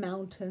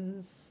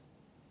mountains.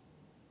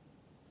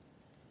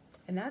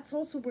 And that's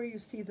also where you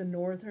see the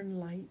northern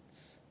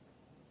lights.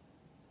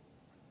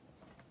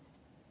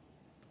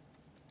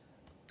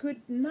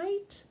 Good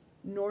night,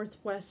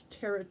 Northwest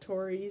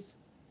Territories.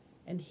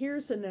 And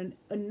here's an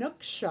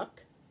Inukshuk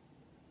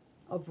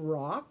of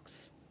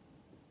rocks.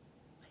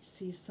 I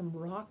see some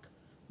rock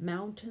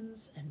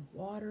mountains and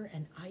water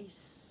and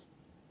ice.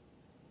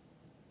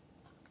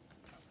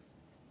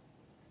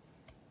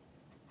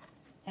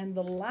 And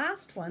the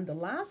last one, the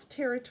last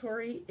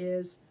territory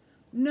is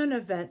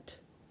Nunavut.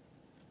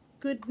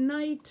 Good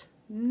night,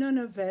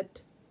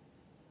 Nunavut.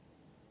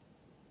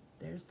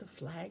 There's the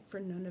flag for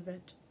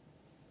Nunavut.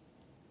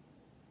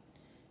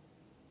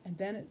 And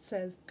then it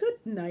says, good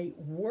night,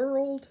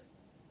 world.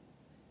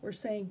 We're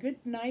saying good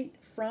night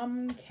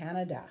from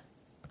Canada.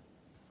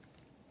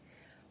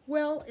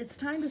 Well, it's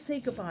time to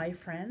say goodbye,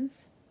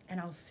 friends, and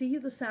I'll see you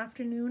this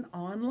afternoon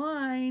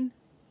online.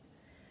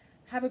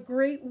 Have a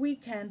great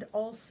weekend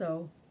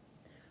also.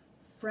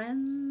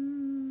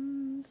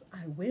 Friends,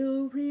 I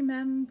will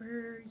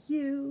remember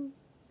you,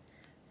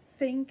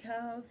 think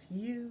of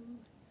you,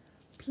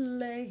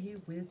 play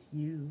with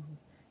you,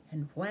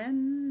 and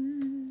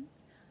when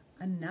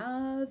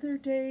another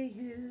day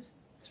is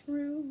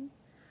through,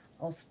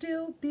 I'll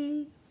still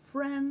be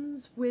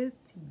friends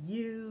with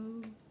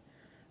you.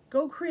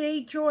 Go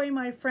create joy,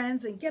 my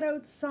friends, and get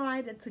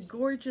outside. It's a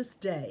gorgeous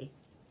day.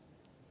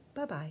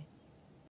 Bye-bye.